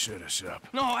 What? You set us up.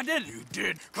 No, I didn't. You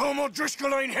did. Comb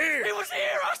O'Driscoll ain't here! He was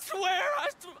here, I swear.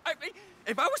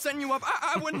 If I was setting you up,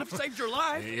 I wouldn't have saved your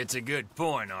life. It's a good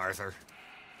point, Arthur.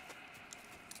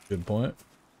 Good point.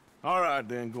 All right,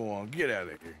 then, go on. Get out of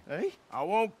here. Hey? I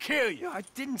won't kill you. Yeah, I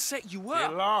didn't set you up.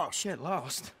 Get lost. Get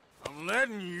lost. I'm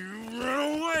letting you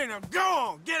run away. Now go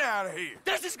on. Get out of here.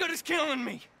 That's as good as killing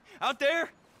me. Out there,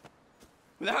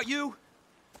 without you,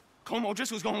 Comb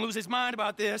O'Driscoll's gonna lose his mind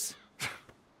about this.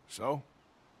 So?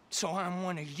 So I'm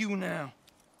one of you now.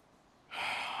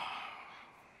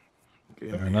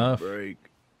 Give Fair me enough. a break.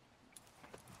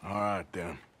 All right,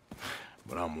 then.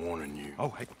 But I'm warning you. Oh,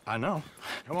 hey, I know.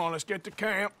 Come on, let's get to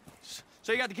camp.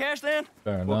 So you got the cash then?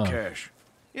 Fair What enough. cash?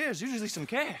 Yeah, there's usually some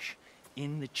cash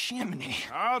in the chimney.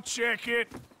 I'll check it.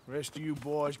 Rest of you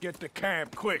boys, get to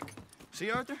camp quick.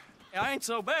 See, Arthur? I ain't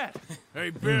so bad.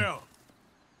 Hey, Bill.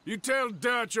 You tell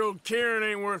Dutch old Kieran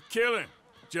ain't worth killing.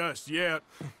 Just yet.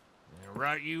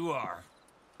 Right you are.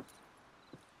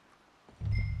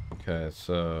 Okay,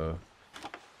 so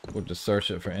we'll just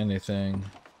search it for anything.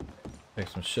 Take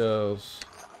some shells.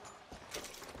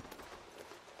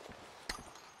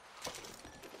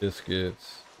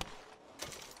 Biscuits.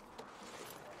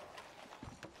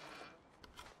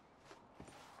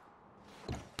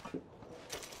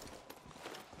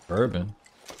 Bourbon.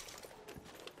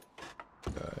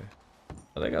 Okay.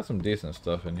 they got some decent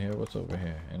stuff in here. What's over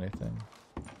here? Anything?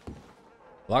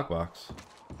 Lockbox.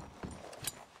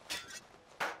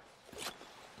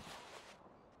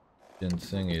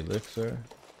 Ginseng elixir.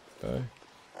 Okay.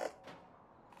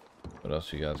 What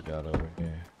else you guys got over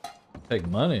here? Take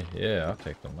money. Yeah, I'll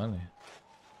take the money.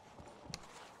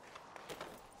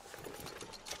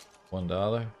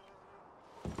 $1.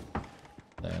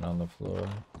 Laying on the floor.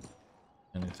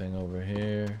 Anything over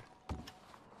here?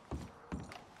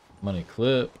 Money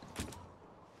clip.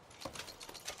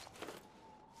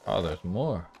 Oh, there's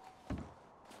more.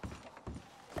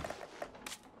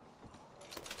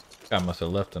 Guy must have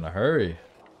left in a hurry.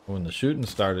 When the shooting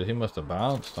started, he must have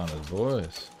bounced on his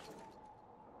boys.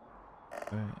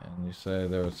 Okay, and you say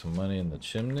there was some money in the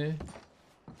chimney?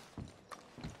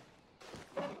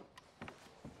 I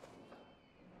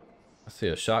see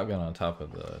a shotgun on top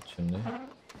of the chimney.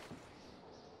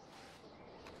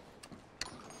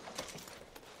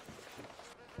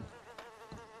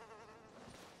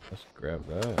 Let's grab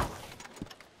that.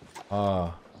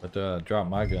 Ah, but drop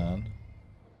my gun.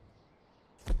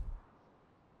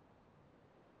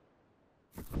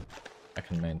 I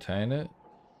can maintain it.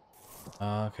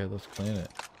 Ah, okay, let's clean it.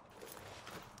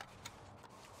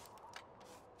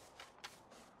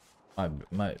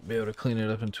 Might be able to clean it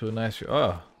up into a nice.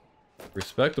 Oh,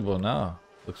 respectable now.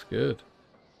 Looks good.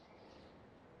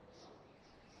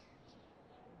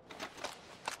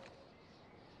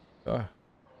 Oh.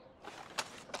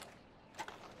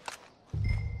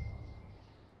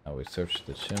 Now we search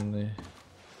the chimney.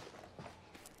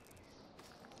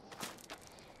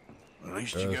 At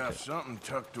least you got something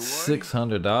tucked away.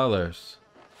 $600.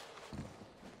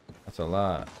 That's a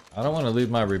lot. I don't want to leave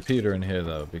my repeater in here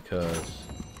though, because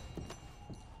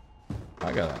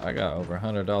I got over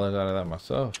 $100 out of that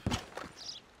myself.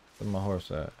 Where's my horse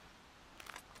at?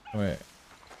 Wait,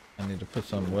 I need to put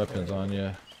some weapons on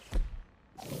you.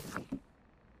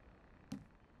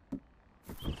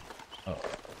 Oh.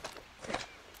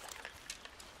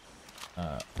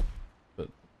 Put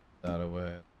that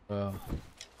away. Well, what's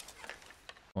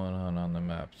going on the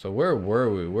map? So where were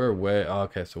we? We're way. Oh,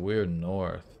 okay, so we're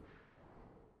north.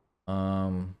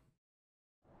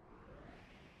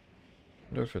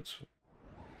 Wonder if it's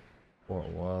Fort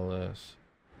Wallace.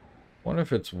 Wonder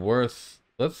if it's worth.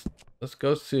 Let's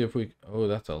go see if we. Oh,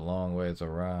 that's a long ways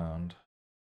around.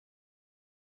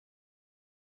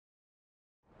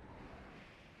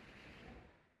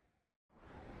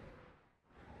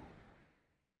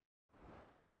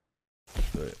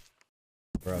 But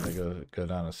probably go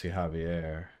down and see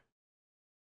Javier.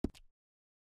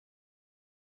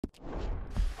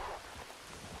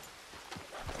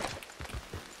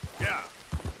 Yeah.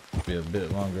 Be a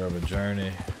bit longer of a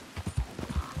journey.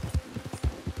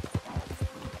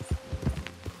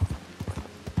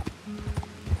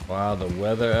 Wow, the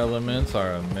weather elements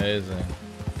are amazing.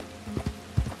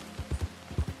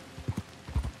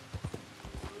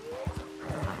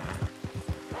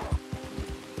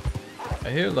 I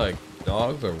hear like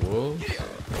dogs or wolves.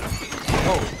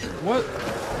 Oh, what?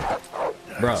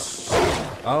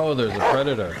 Bruh. Oh, there's a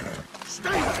predator. Stay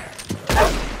there.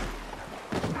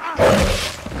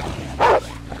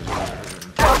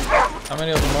 How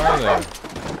many of them are there? Are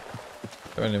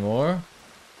there any more?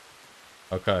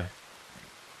 Okay.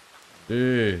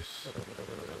 Jeez.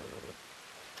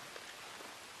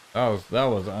 That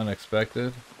was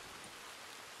unexpected.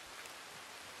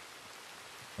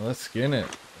 Well, let's skin it.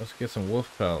 Let's get some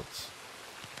wolf pelts.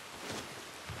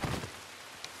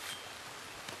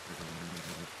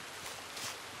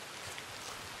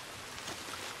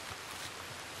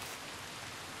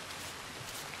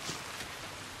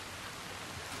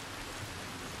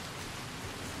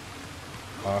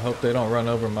 Oh, I hope they don't run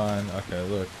over mine. Okay,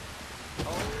 look.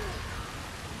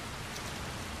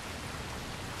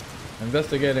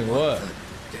 Investigating what?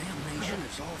 Damnation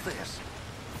is all this.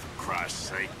 For Christ's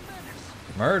sake.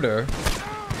 Murder?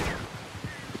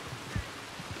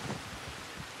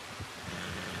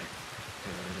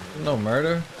 No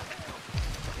murder?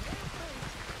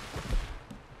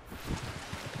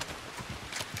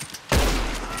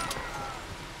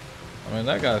 I mean,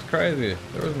 that guy's crazy.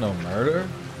 There was no murder.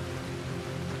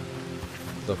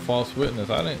 The false witness.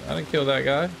 I didn't kill that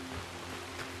guy.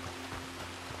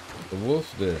 The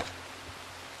wolves did.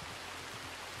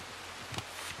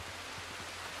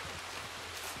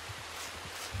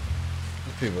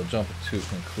 People jumping to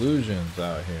conclusions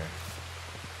out here.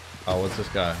 Oh, what's this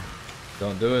guy?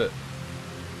 Don't do it.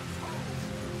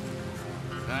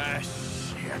 Ah,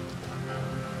 shit.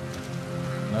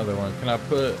 Another one. Can I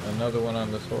put another one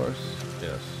on this horse?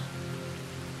 Yes.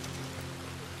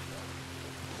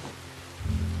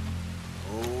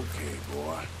 Okay,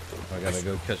 boy. I gotta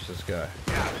go catch this guy.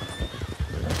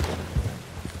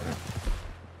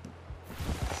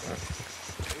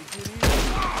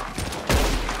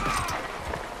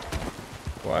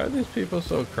 Why are these people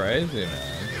so crazy,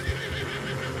 man?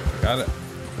 Got it.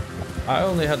 I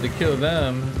only had to kill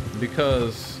them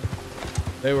because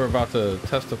they were about to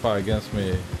testify against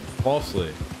me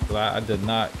falsely. But I did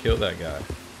not kill that guy.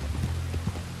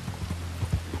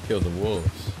 Killed the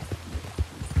wolves.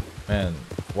 Man,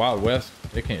 Wild West,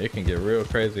 it can get real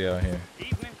crazy out here.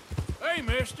 Evening. Hey,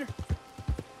 mister.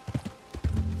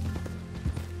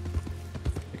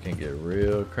 It can get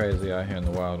real crazy out here in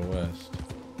the Wild West.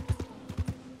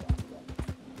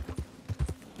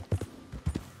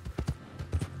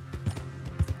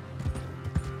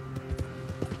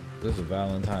 This is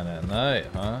Valentine at night,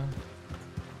 huh?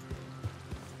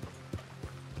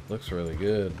 Looks really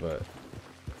good, but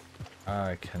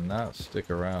I cannot stick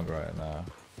around right now.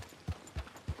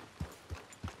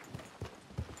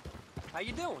 How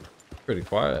you doing? Pretty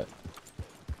quiet.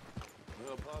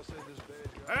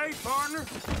 Hey, partner.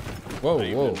 Whoa,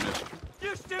 whoa.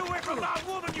 You stay away from my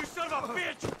woman, you son of a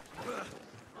bitch!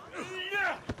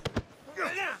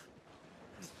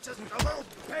 Just a little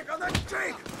peg on the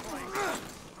cheek!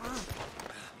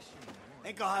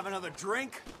 Think I'll have another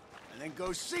drink and then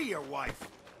go see your wife.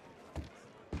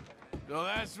 So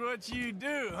that's what you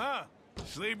do, huh?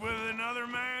 Sleep with another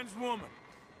man's woman.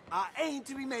 I ain't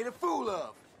to be made a fool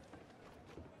of.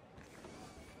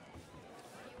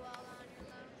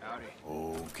 Howdy.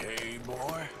 Okay,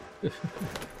 boy.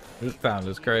 This town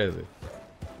is crazy.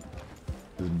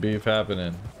 There's beef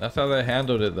happening. That's how they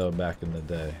handled it though back in the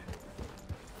day.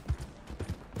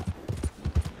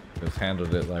 Just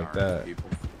handled it like that.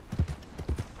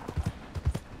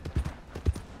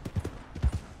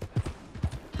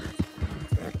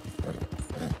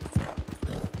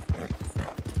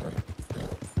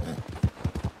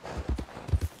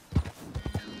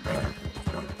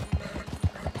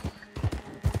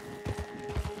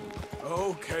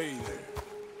 Okay then.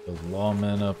 Those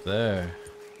lawmen up there.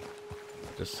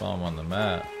 Just saw them on the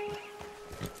map.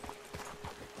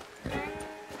 Okay,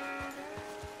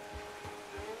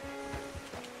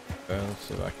 let's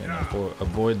see if I can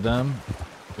avoid them.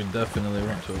 We definitely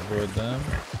want to avoid them.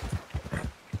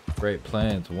 Great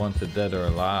Plains, wanted dead or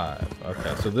alive.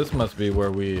 Okay, so this must be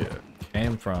where we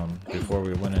came from before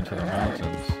we went into the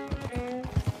mountains.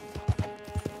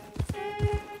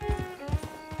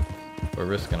 We're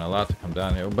risking a lot to come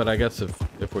down here, but I guess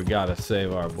if we gotta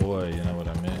save our boy, you know what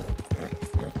I mean.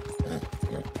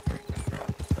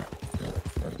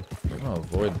 I'm gonna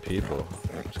avoid people.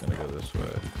 I'm just gonna go this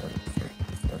way.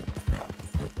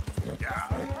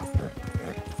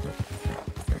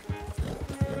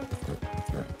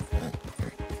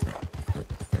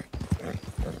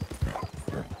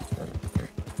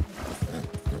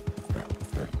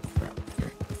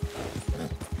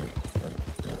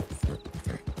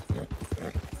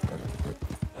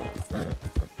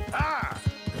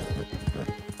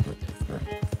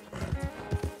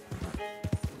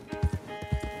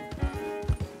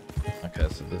 Okay,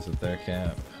 so this is their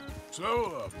camp.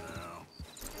 Slow up now.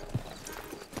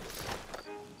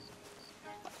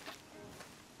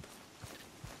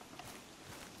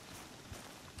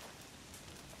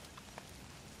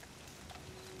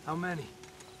 How many?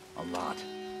 A lot.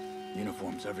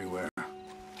 Uniforms everywhere. You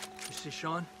see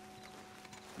Sean?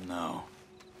 No,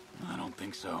 I don't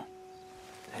think so.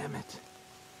 Damn it.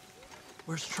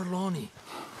 Where's Trelawney?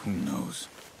 Who knows?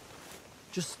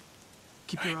 Just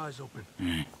keep your eyes open.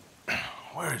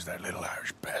 Where's that little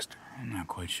Irish bastard? I'm not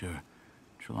quite sure.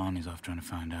 Trelawney's off trying to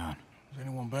find out. Has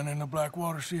anyone been in the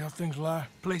Blackwater, see how things lie?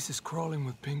 Place is crawling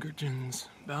with Pinkertons,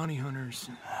 bounty hunters,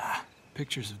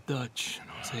 pictures of Dutch and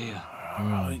Hosea.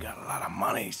 Oh, he got a lot of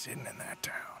money sitting in that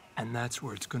town. And that's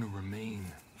where it's gonna remain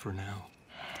for now.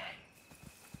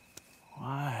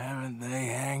 Why haven't they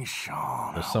hanged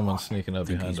Sean? There's someone sneaking up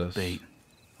behind us. Bait.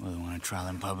 Well, they want to trial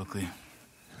him publicly.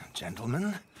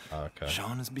 Gentlemen, okay.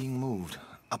 Sean is being moved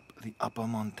up the upper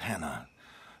Montana,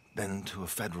 then to a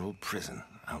federal prison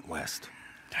out west.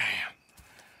 Damn.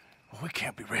 Well, we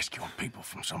can't be rescuing people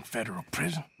from some federal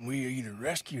prison. We either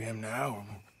rescue him now or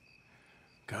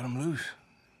cut him loose.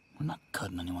 We're not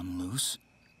cutting anyone loose.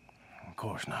 Of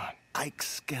course not. Ike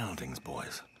Skelding's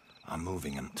boys are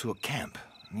moving him to a camp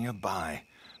nearby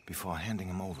before handing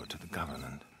him over to the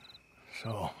government.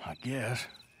 So, I guess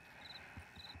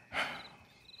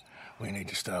we need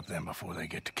to stop them before they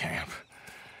get to camp.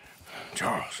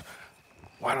 Charles,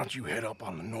 why don't you head up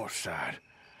on the north side,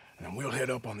 and then we'll head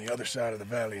up on the other side of the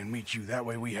valley and meet you. That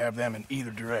way we have them in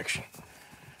either direction.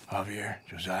 Javier,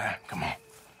 Josiah, come on.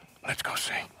 Let's go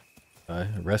see.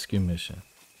 Rescue mission.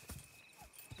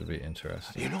 Should be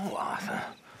interesting. You know, Arthur,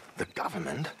 the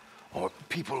government, or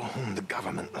people whom the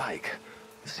government like,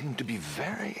 seem to be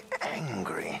very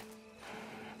angry.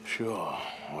 Sure.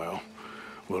 Well,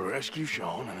 we'll rescue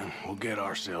Sean and then we'll get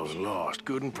ourselves lost,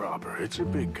 good and proper. It's a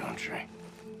big country.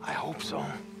 I hope so.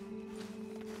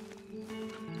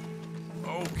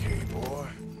 Okay, boy.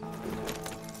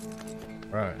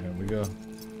 Right, here we go.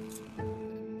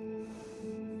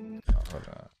 Oh, hold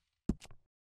on.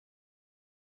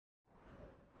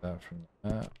 That from the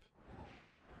map.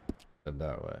 Head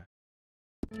that way.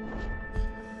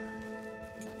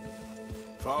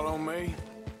 Follow me.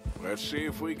 Let's see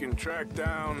if we can track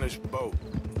down this boat.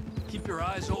 Keep your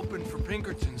eyes open for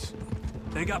Pinkertons.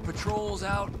 They got patrols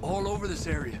out all over this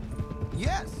area.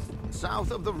 Yes, south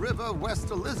of the river,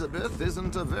 West Elizabeth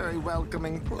isn't a very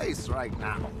welcoming place right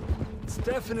now. It's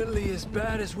definitely as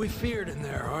bad as we feared in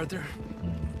there, Arthur.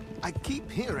 I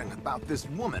keep hearing about this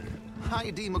woman,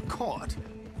 Heidi McCourt.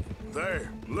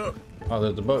 There, look. Oh,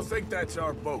 there's the boat. I think that's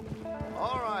our boat.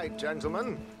 All right,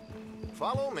 gentlemen.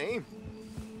 Follow me.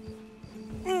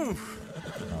 Oh,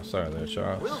 sorry there,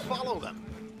 Charles. We'll follow them.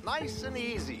 Nice and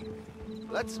easy.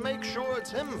 Let's make sure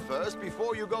it's him first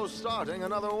before you go starting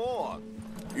another war.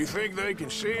 You think they can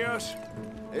see us?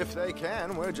 If they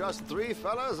can, we're just three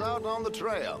fellas out on the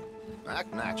trail.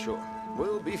 Act natural.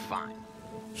 We'll be fine.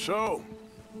 So,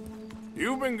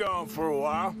 you've been gone for a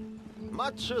while.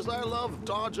 Much as I love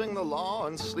dodging the law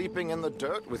and sleeping in the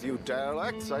dirt with you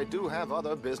derelicts, I do have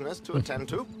other business to attend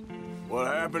to. What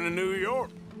happened in New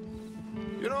York?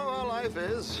 You know how life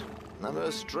is. Never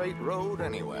a straight road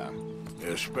anywhere.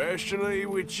 Especially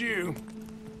with you.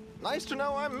 Nice to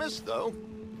know I'm missed, though.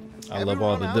 I love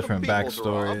all the different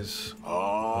backstories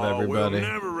of everybody. We'll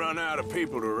never run out of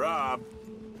people to rob.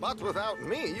 But without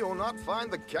me, you'll not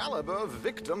find the caliber of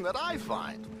victim that I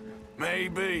find.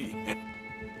 Maybe.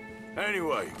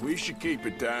 Anyway, we should keep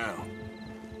it down.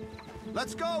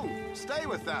 Let's go. Stay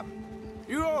with them.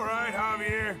 You all right,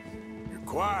 Javier? You're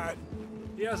quiet.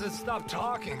 He hasn't stopped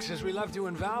talking since we left you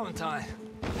in Valentine.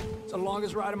 It's the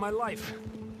longest ride of my life.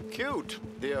 Cute,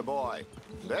 dear boy.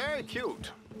 Very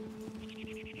cute.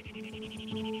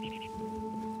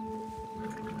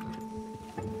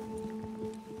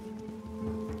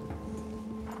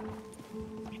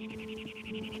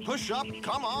 Push up,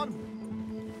 come on.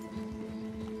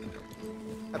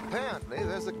 Apparently,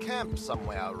 there's a camp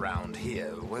somewhere around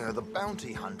here where the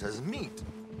bounty hunters meet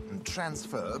and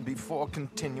transfer before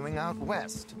continuing out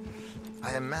west.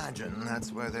 I imagine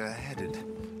that's where they're headed.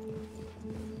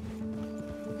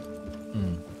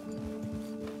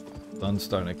 Sun's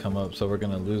starting to come up, so we're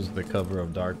gonna lose the cover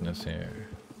of darkness here.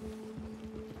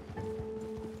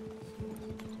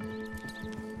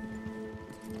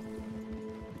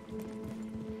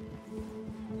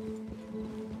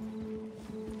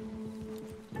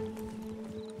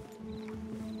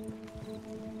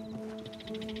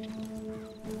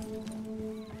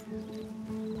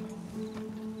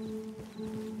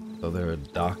 So they're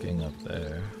docking up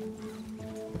there.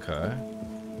 Okay.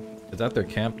 Is that their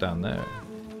camp down there?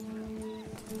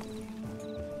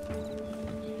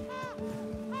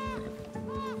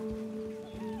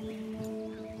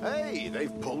 Hey,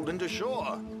 they've pulled into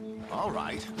shore. All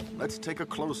right, let's take a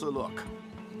closer look.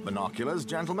 Binoculars,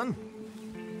 gentlemen?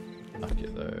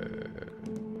 Binocular.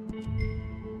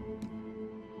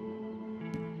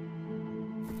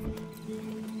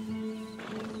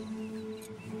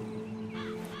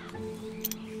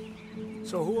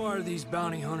 So who are these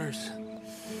bounty hunters?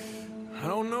 I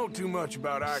don't know too much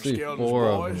about Ike See Skelton's 4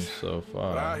 of boys, them so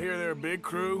far. but I hear they're a big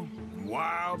crew, and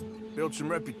wild, built some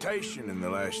reputation in the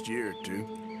last year or two.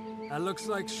 That looks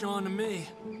like Sean to me.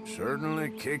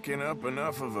 Certainly kicking up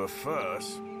enough of a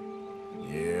fuss.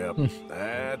 Yep,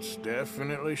 that's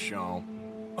definitely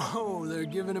Sean. Oh, they're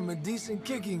giving him a decent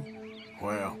kicking.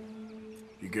 Well,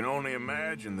 you can only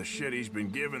imagine the shit he's been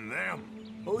giving them.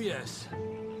 Oh, yes.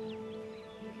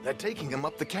 They're taking him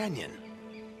up the canyon.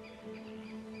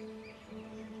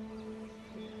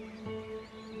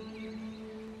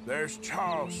 There's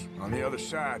Charles on the other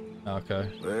side. Okay.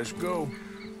 Let's go.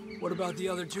 What about the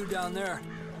other two down there?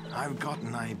 I've got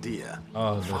an idea.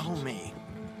 Oh, follow me.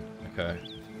 Okay.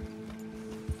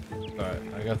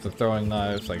 Alright, I got the throwing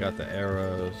knives, I got the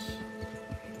arrows.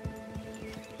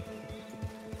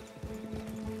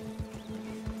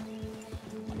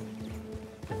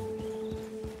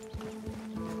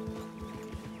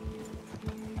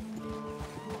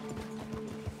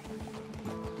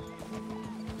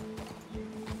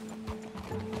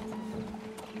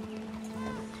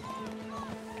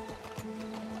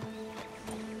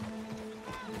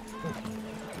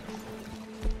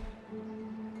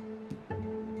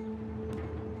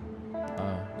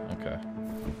 Okay.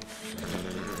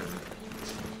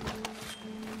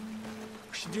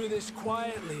 should do this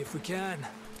quietly if we can.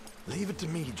 Leave it to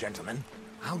me, gentlemen.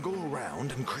 I'll go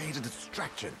around and create a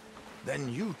distraction.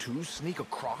 Then you two sneak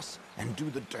across and do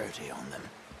the dirty on them.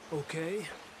 Okay.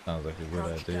 Sounds like a good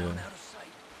idea. Down out of sight.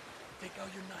 Take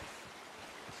out your knife.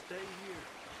 Stay here.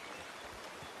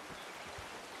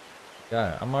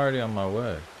 Yeah, I'm already on my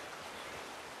way.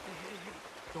 Hey.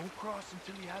 Don't cross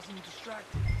until he has him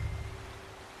distracted.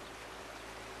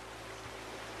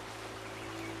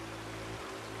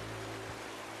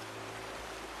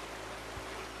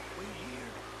 Wait here.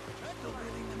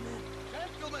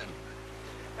 Gentlemen!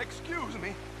 Excuse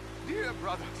me. Dear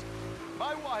brothers,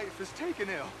 my wife is taken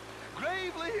ill.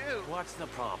 Gravely ill. What's the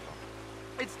problem?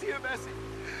 It's dear Bessie.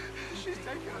 She's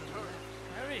taken a turn.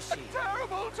 Where is she? A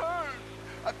terrible turn.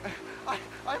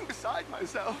 I'm beside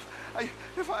myself.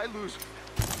 If I lose...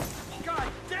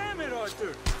 God damn it,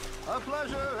 Arthur! A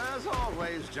pleasure as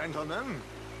always, gentlemen.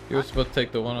 You were supposed to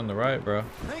take the one on the right, bro.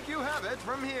 Think you have it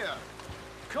from here.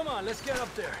 Come on, let's get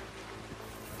up there.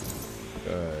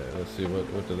 Alright, let's see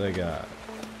what do they got.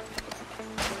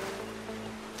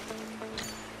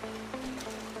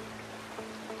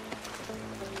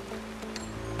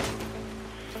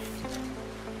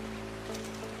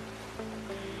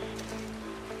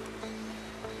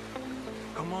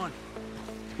 Come on.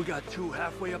 We got two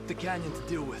halfway up the canyon to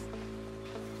deal with.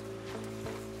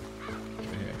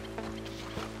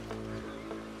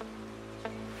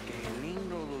 Que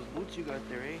lindo those boots you got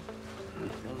there, eh?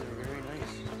 Those are very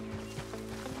nice.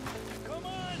 Come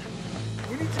on!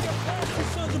 We need to get past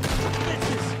these sons of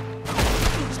bitches!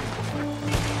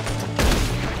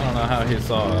 I don't know how he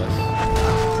saw us.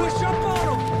 Push up on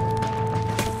him!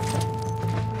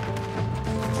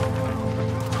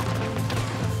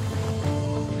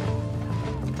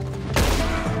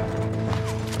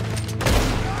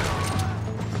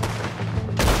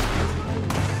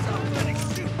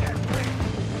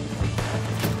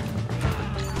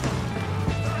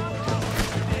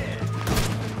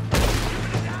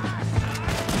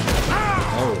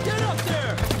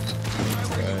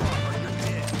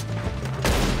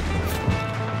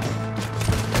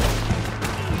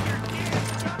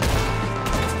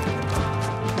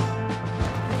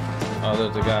 Oh,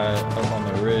 there's a guy up on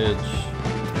the ridge.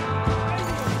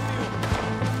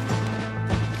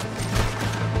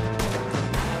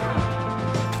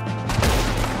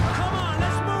 Come on,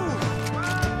 let's move!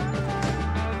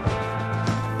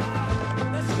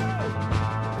 Let's go!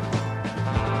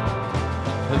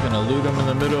 They're gonna loot him in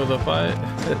the middle of the fight.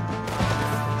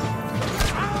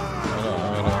 Hold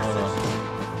on.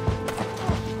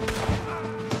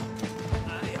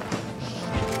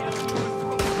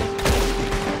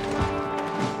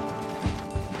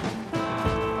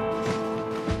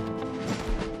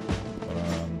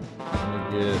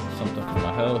 Get something for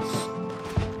my house.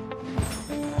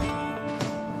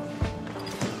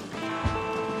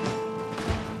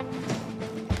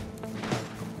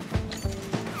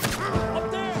 Up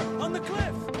there, on the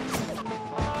cliff!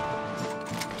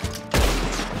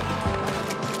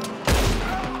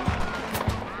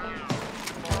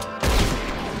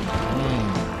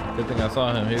 Good thing I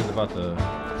saw him. He was about to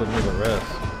put me to rest.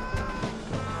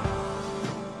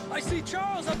 I see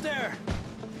Charles up there!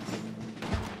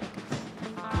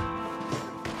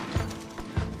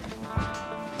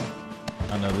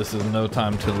 I know this is no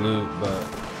time to loot, but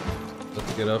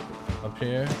let's get up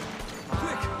here.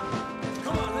 Quick!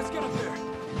 Come on, let's get up there!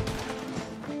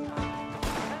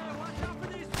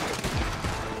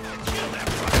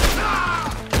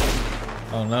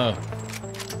 Oh no.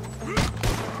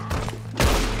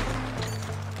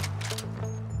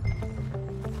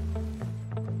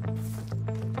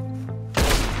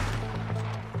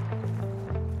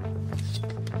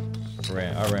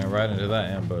 I ran right into that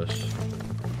ambush.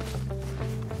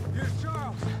 Here's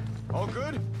Charles! All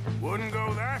good? Wouldn't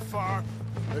go that far.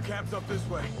 The camp's up this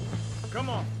way. Come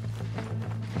on.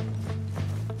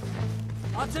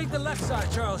 I'll take the left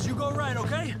side, Charles. You go right,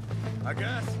 okay? I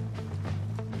guess.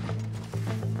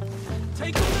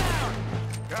 Take them down!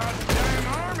 Goddamn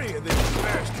army of these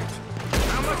bastards.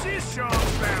 How much is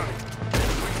Sean's bounty?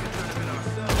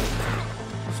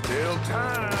 Still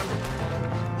time.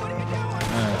 What are you doing?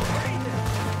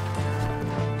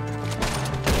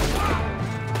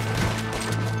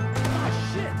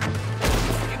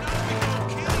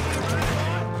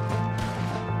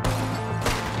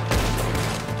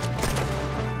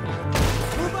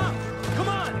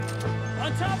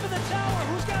 Top of the tower!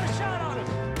 Who's got a shot on him?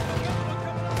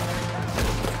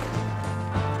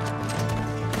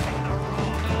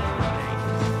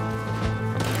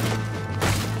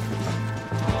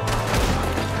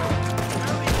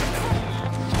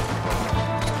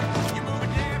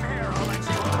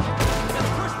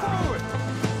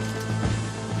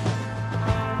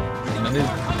 Man,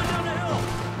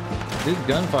 these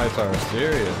gunfights are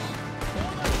serious.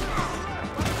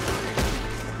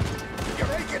 You're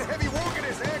making heavy work of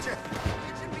this, aren't you?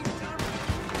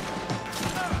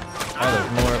 Oh,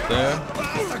 there's more up there.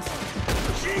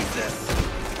 Jesus!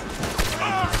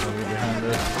 Maybe behind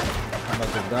this. I'm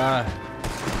about to die.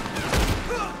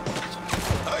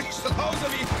 I suppose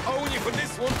I'll be owing you for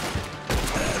this one.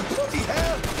 Bloody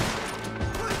hell!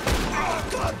 Oh,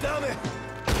 God damn it!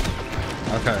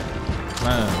 Okay,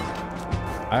 man.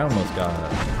 I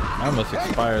almost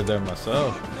expired there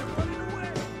myself.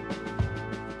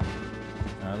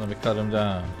 Alright, let me cut him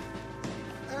down.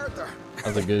 That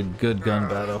was a good gun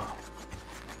battle.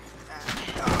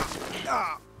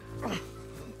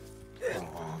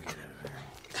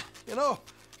 You know,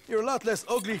 you're a lot less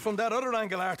ugly from that other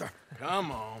angle, Arthur.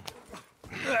 Come on.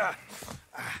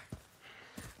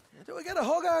 Do I get a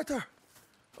hug, Arthur?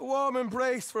 A warm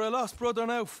embrace for a lost brother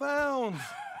now found.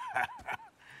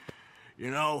 You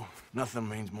know, nothing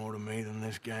means more to me than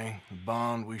this gang, the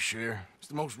bond we share. It's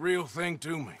the most real thing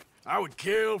to me. I would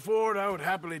kill for it, I would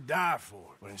happily die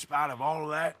for it. But in spite of all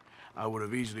of that, I would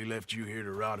have easily left you here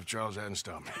to rot if Charles hadn't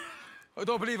stopped me. I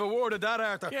don't believe a word of that,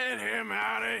 Arthur. Get him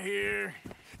out of here.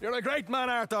 You're a great man,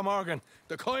 Arthur Morgan.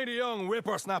 The kind of young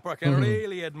whippersnapper I can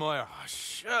really admire. Oh,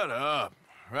 shut up.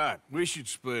 Right, we should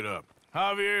split up.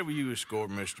 Javier, will you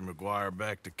escort Mr. McGuire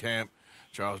back to camp?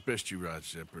 Charles, best you ride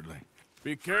separately.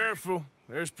 Be careful.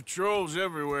 There's patrols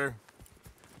everywhere.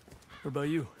 What about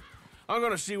you? I'm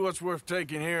gonna see what's worth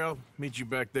taking here. I'll meet you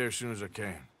back there as soon as I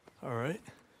can. All right.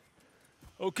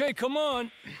 Okay, come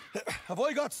on. Have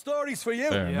I got stories for you?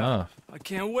 Fair enough. I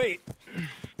can't wait.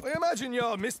 I imagine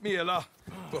y'all missed me a lot,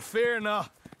 but fear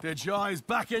not. The joy's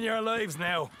back in your lives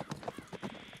now.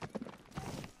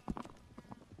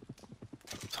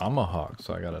 Tomahawk,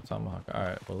 so I got a tomahawk.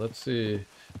 Alright, well let's see.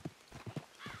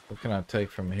 What can I take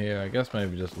from here? I guess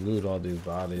maybe just loot all these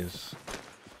bodies.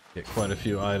 Get quite a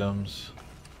few items.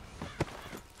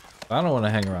 I don't want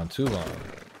to hang around too long.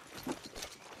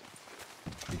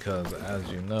 Because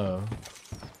as you know,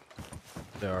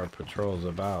 there are patrols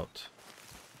about.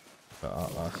 But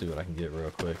I'll see what I can get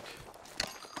real quick.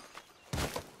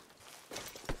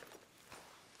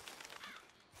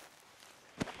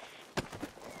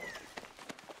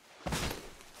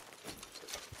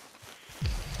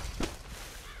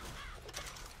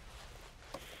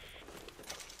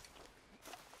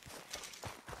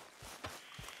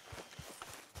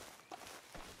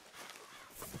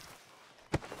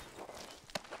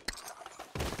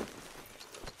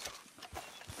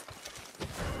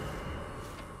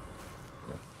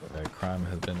 Crime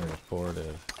has been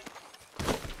reported.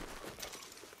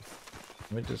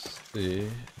 Let me just see.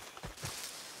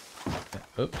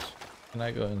 Oops. Can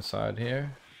I go inside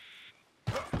here?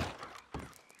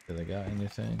 Do they got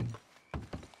anything?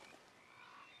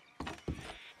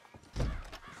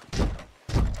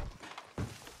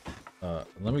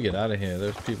 Let me get out of here.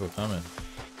 There's people coming.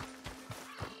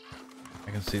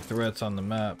 I can see threats on the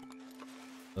map.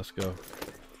 Let's go.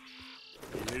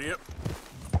 Idiot.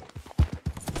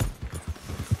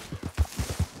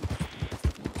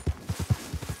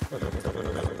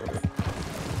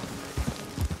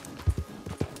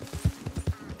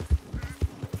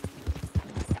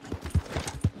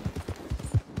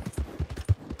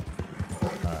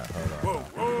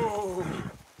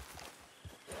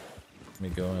 Let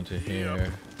me go into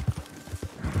here.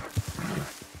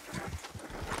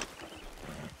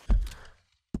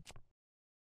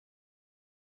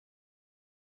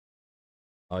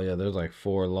 Oh yeah, there's like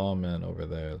 4 lawmen over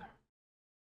there.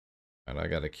 And I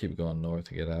gotta keep going north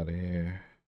to get out of here.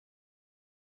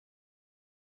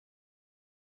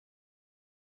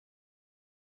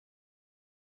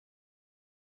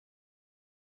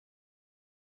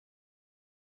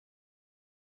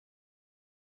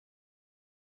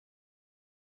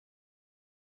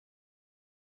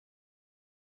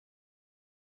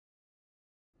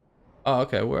 Oh,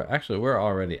 okay. We're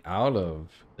already out of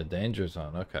the danger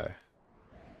zone. Okay.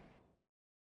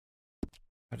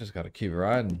 I just gotta keep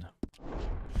riding.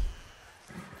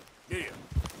 Yeah.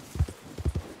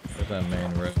 Where's that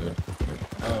main road?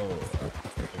 Oh,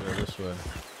 go this way.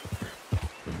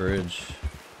 The bridge.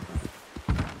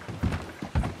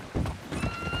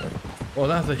 Oh,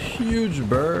 that's a huge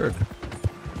bird.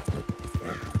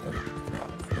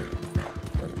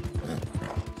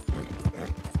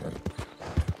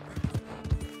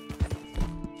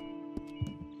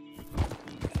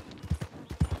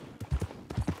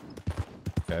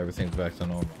 Okay, everything's back to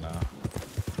normal now.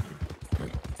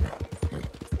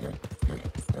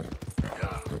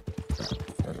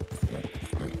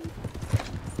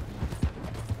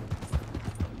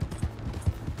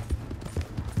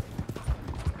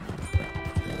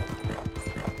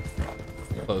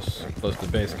 Close to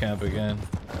base camp again.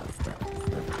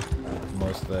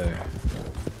 Almost there.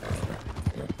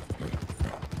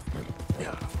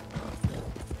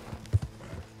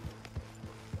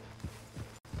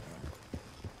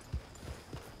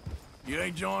 You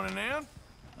ain't joining in?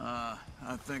 I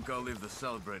think I'll leave the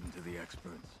celebrating to the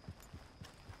experts.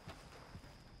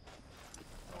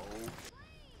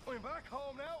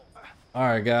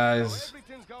 Alright guys,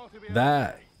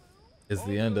 that is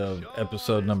the end of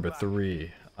episode number 3.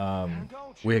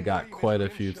 We got quite a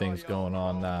few things going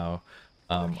on now.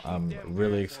 I'm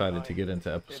really excited to get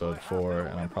into episode 4,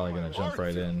 and I'm probably going to jump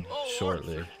right in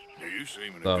shortly.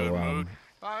 So,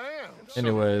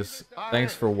 anyways,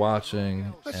 thanks for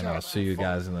watching, and I'll see you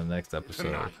guys in the next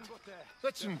episode.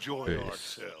 Let's enjoy Peace.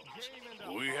 ourselves.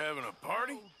 We having a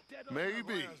party?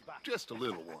 Maybe. Just a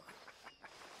little one.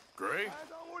 Great.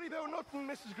 Don't worry about nothing,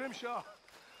 Mrs. Grimshaw.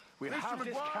 We'll Mr. have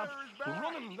this McGuire camp is back.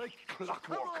 running like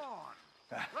clockwork.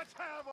 Let's have